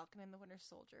for the Falcon and the Winter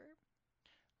Soldier?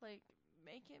 Like,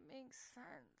 make it make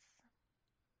sense.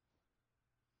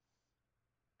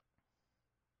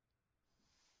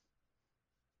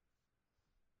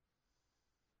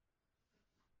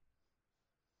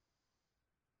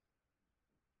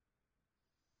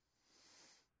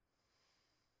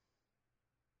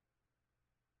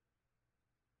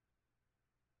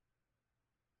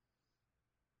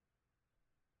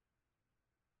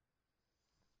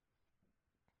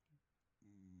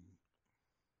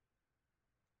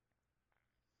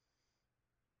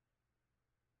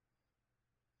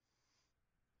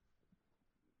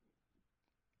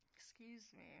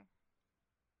 Excuse me.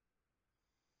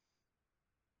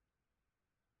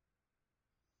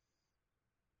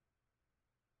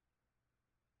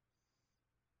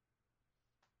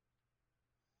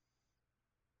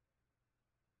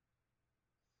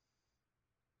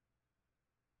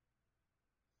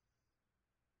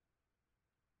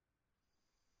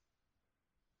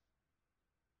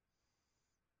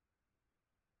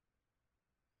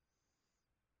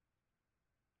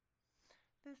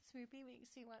 This movie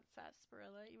makes me want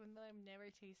sarsaparilla, even though I've never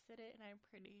tasted it, and I'm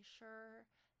pretty sure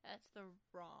that's the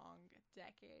wrong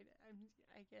decade.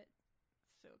 I get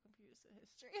so confused with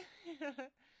history.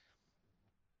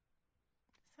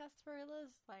 Sarsaparilla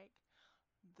is like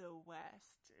the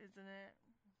West, isn't it?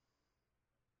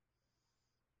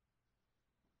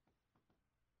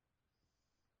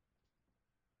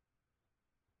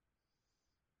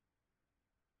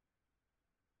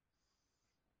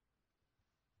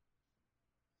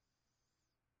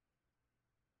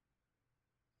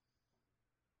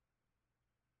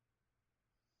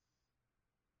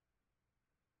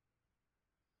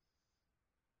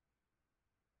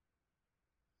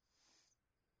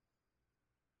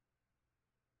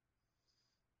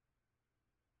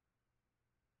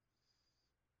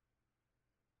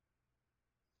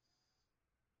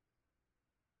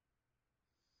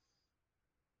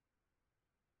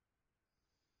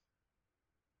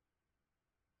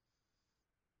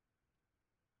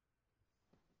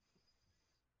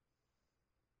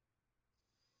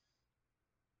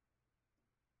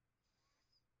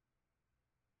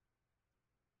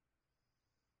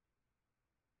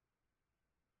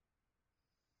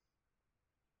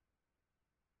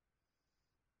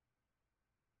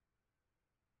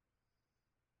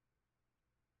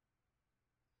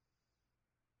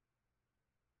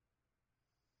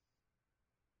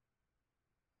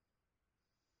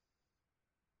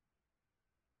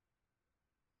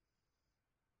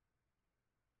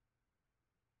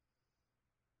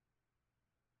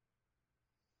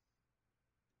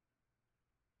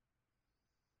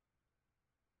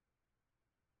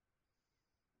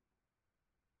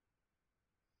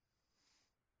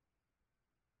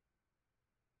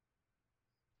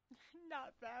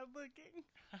 Not bad looking.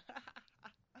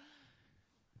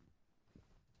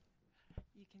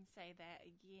 You can say that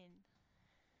again.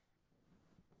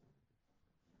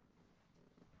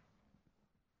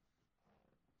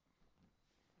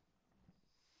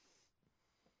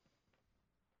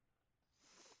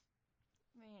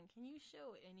 Man, can you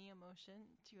show any emotion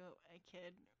to a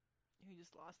kid who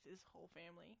just lost his whole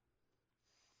family?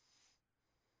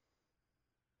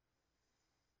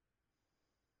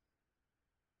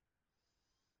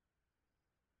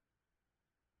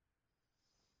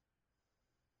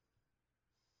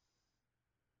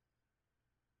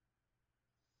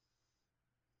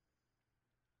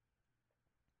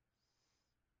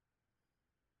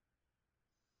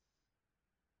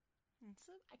 And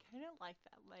so I kind of like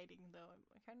that lighting though.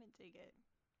 I kind of dig it.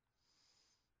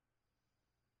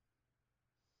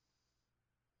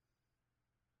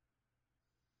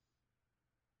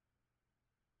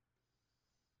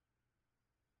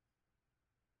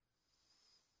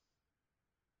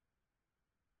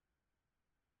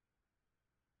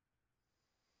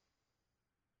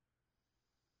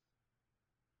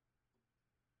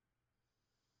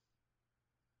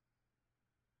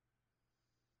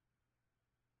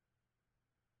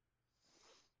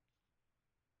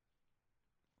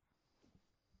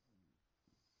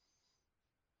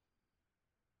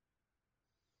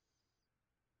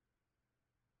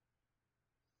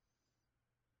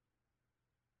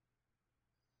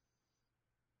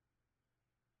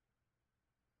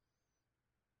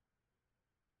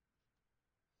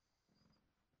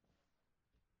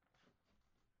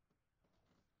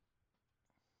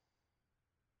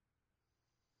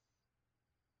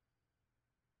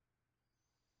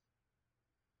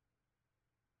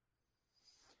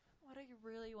 what I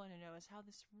really want to know is how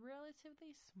this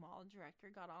relatively small director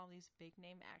got all these big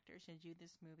name actors to do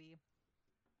this movie.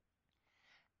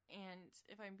 And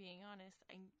if I'm being honest,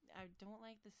 I don't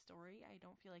like the story. I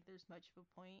don't feel like there's much of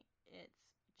a point. It's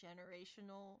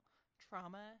generational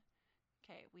trauma.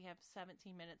 Okay, we have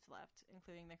 17 minutes left,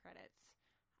 including the credits.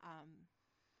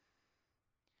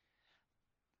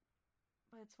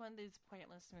 But it's one of these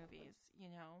pointless movies, you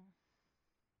know?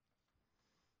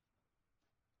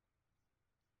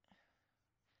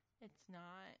 It's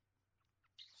not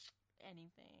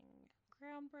anything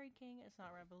groundbreaking. It's not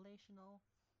revelational.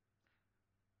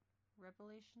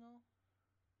 Revelational?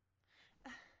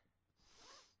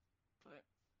 But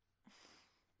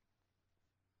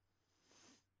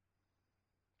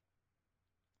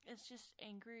it's just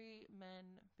angry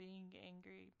men being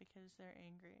angry because they're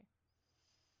angry.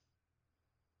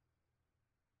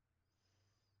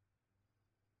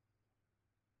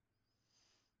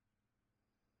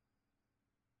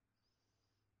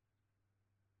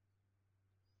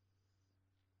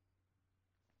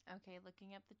 Okay,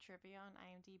 looking up the trivia on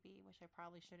IMDb, which I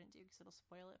probably shouldn't do because it'll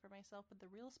spoil it for myself, but the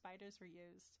real spiders were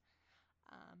used.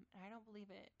 And I don't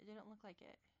believe it. It didn't look like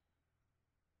it.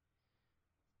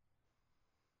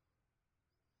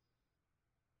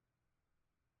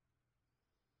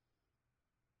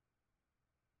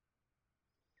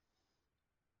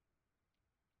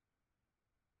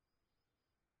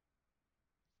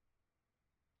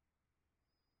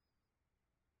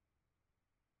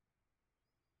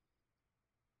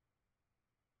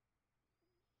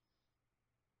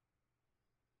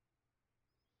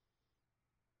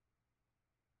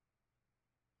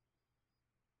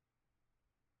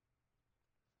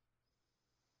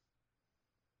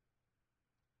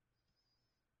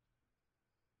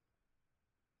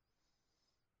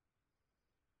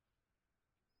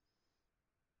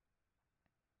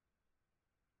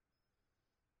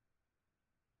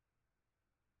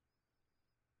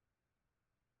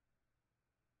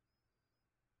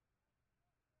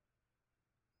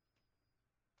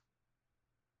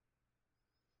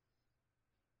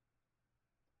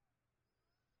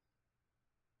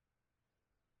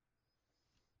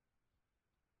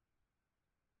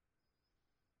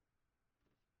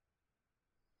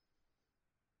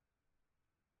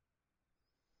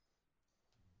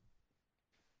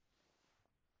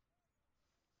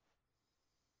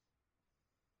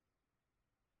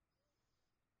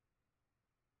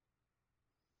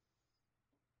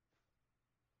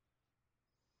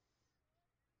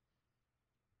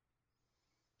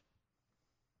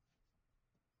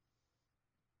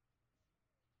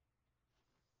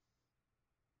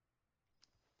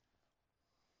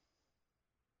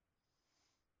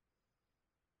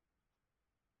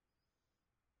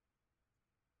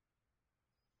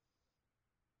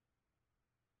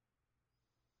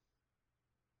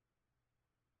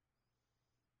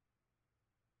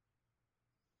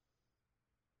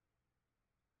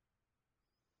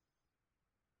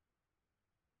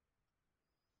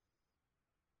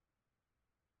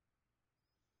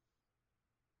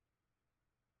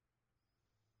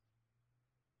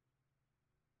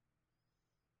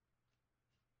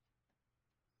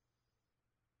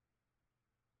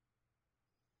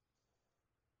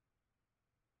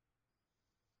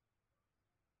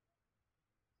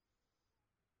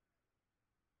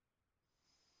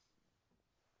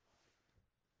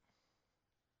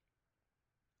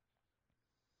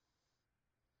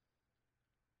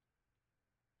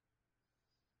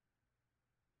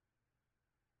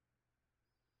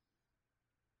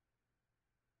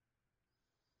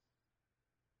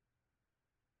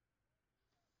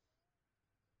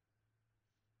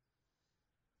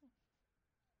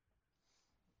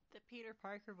 The Peter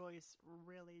Parker voice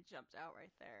really jumped out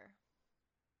right there.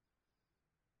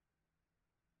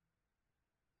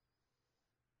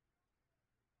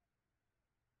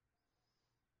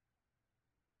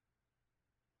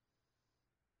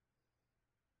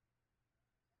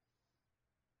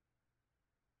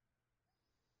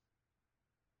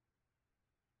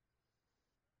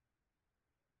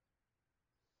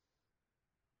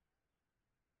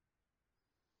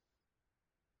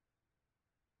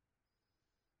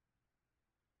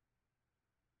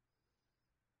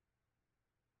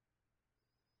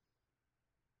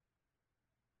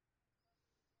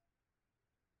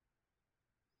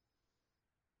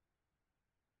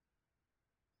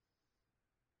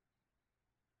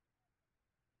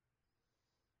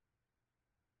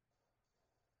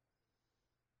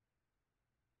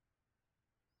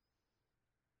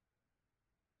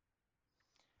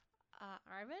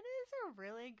 Armin is a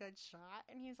really good shot,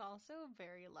 and he's also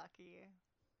very lucky.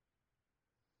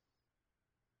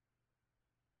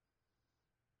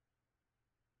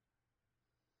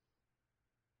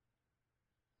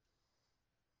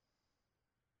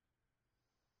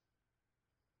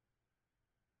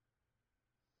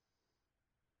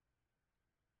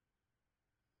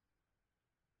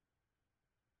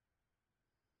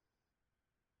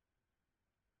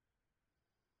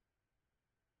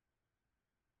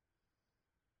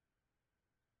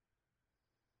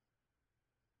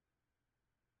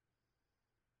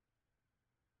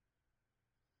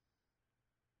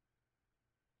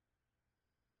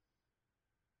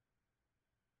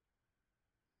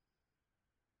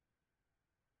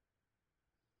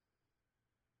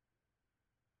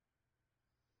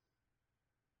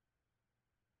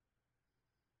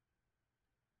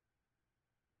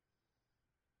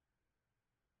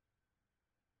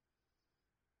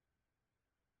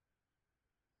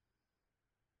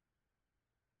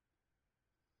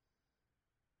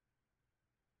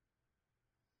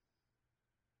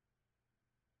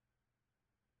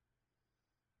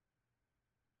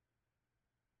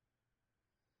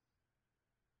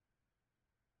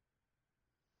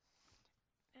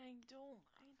 don't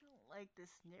like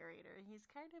this narrator. He's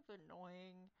kind of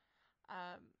annoying.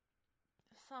 Um,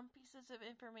 some pieces of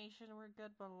information were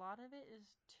good, but a lot of it is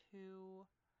too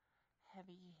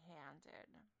heavy-handed.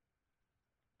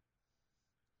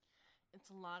 It's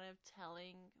a lot of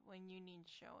telling when you need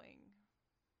showing.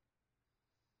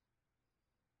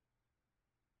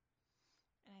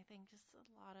 And I think just a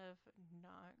lot of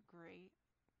not great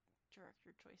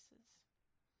director choices.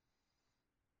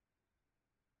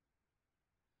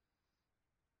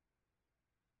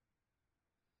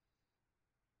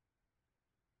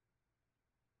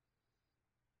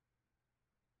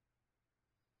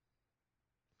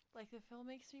 Like, the film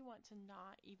makes me want to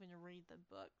not even read the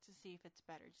book to see if it's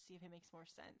better, to see if it makes more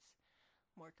sense,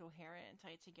 more coherent and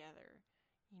tied together.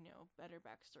 You know, better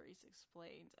backstories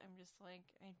explained. I'm just like,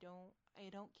 I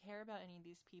don't care about any of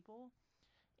these people.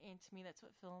 And to me, that's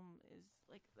what film is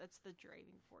like. That's the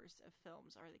driving force of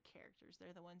films, are the characters.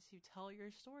 They're the ones who tell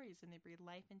your stories and they breathe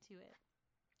life into it.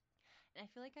 And I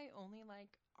feel like I only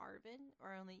like Arvin,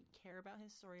 or I only care about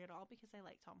his story at all because I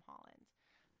like Tom Holland.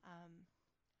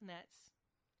 And that's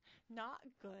not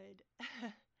good.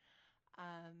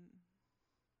 um,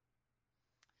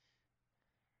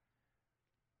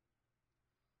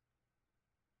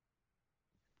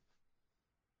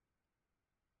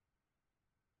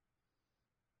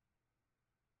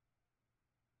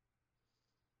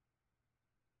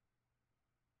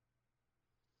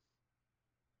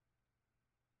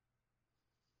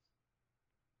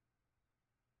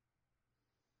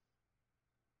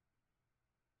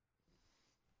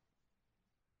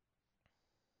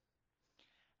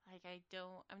 like,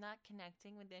 I'm not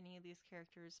connecting with any of these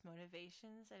characters'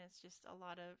 motivations, and it's just a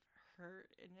lot of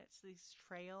hurt, and it's this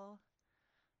trail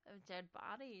of dead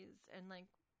bodies, and like,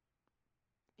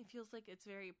 it feels like it's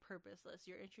very purposeless.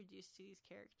 You're introduced to these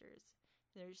characters,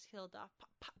 they're just killed off,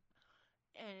 pop, pop,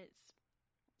 and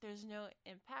there's no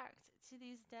impact to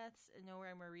these deaths and no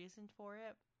rhyme or reason for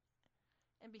it.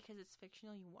 And because it's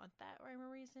fictional, you want that rhyme or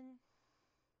reason.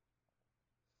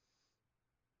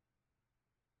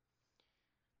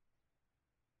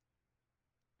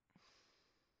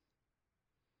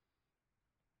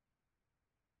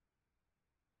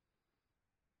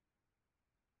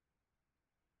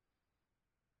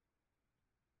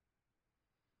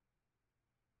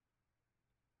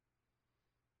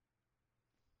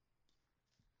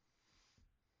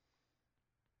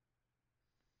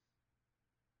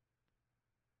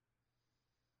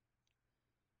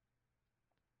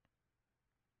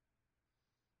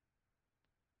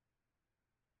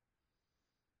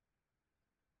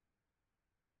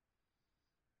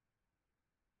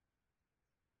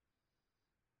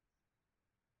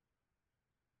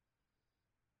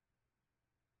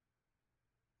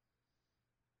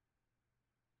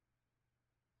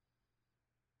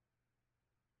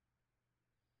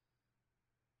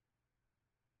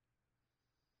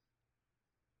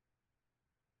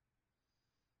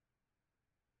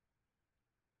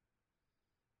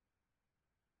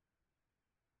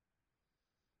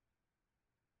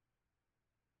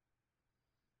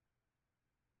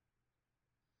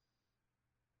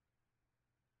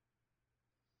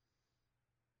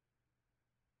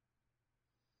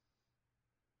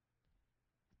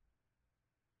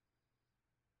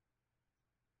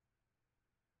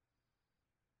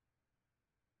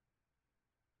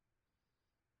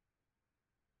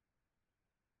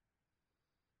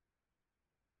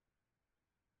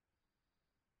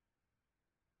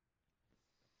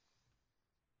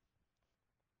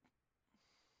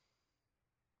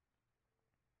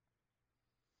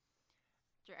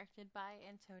 Directed by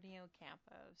Antonio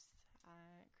Campos.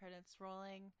 Credits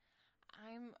rolling.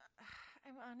 I'm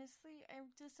I'm honestly, I'm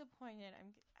disappointed.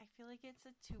 I feel like it's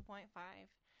a 2.5.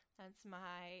 That's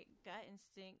my gut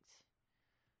instinct.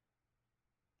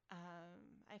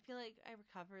 I feel like I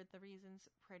recovered the reasons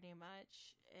pretty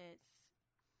much. It's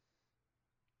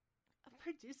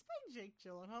produced by Jake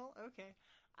Gyllenhaal. Okay.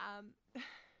 Um,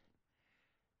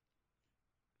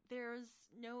 there's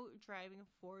no driving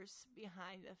force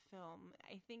behind the film.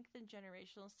 I think the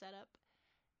generational setup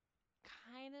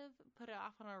kind of put it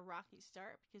off on a rocky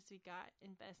start because we got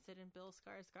invested in Bill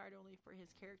Skarsgård only for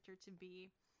his character to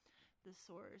be the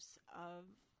source of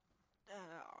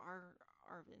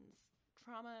Arvin's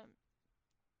trauma.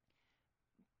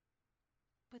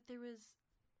 But there was,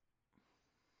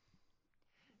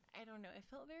 I don't know, it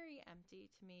felt very empty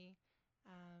to me.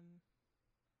 Um,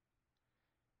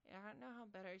 I don't know how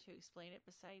better to explain it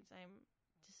besides I'm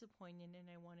disappointed and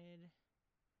I wanted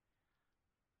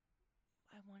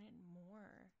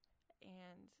more.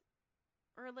 And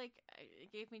or like,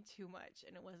 it gave me too much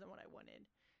and it wasn't what I wanted.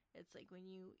 It's like when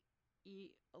you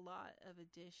eat a lot of a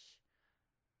dish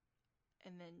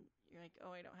and then you're like,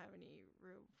 oh, I don't have any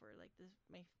room for like the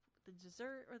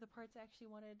dessert or the parts I actually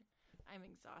wanted. I'm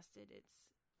exhausted.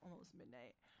 It's almost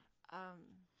midnight. I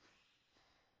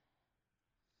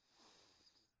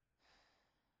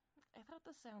thought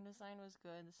the sound design was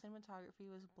good. The cinematography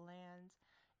was bland.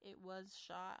 It was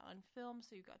shot on film,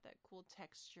 so you got that cool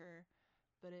texture,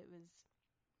 but it was,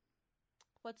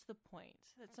 what's the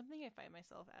point? That's something I find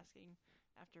myself asking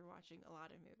after watching a lot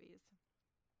of movies.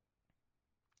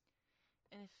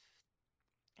 And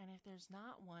if there's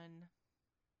not one,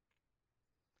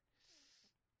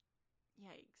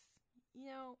 yikes. You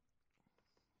know,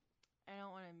 I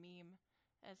don't want to meme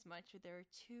as much, but there are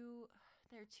too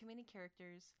many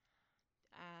characters.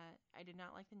 I did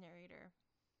not like the narrator.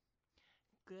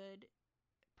 Good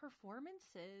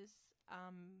performances.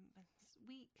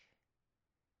 Weak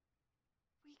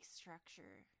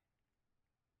structure.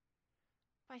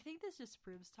 But I think this just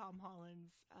proves Tom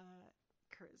Holland's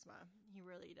charisma. He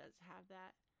really does have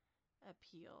that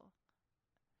appeal.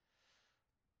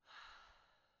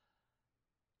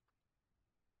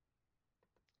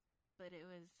 But it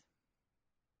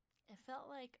felt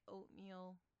like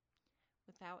oatmeal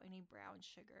without any brown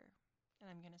sugar. And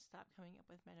I'm going to stop coming up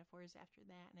with metaphors after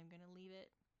that, and I'm going to leave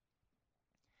it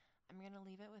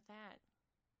with that.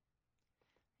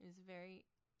 It was very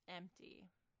empty.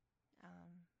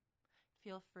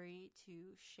 Feel free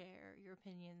to share your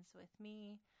opinions with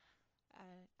me.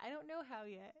 I don't know how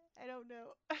yet. I don't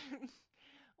know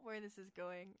where this is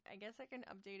going. I guess I can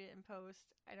update it in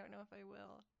post. I don't know if I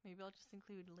will. Maybe I'll just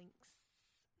include links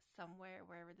somewhere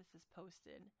wherever this is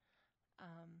posted.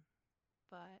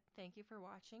 But thank you for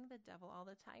watching The Devil All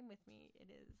the Time with me. It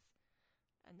is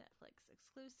a Netflix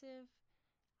exclusive,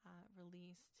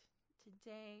 released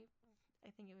today. I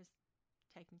think it was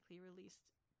technically released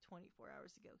 24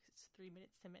 hours ago because it's 3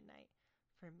 minutes to midnight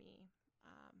for me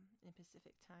in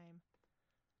Pacific time.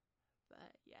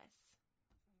 But yes,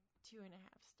 2.5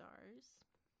 stars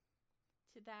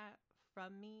to that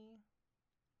from me.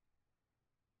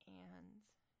 And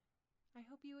I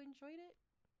hope you enjoyed it.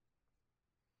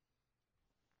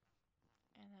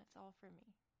 And that's all for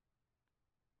me.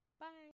 Bye.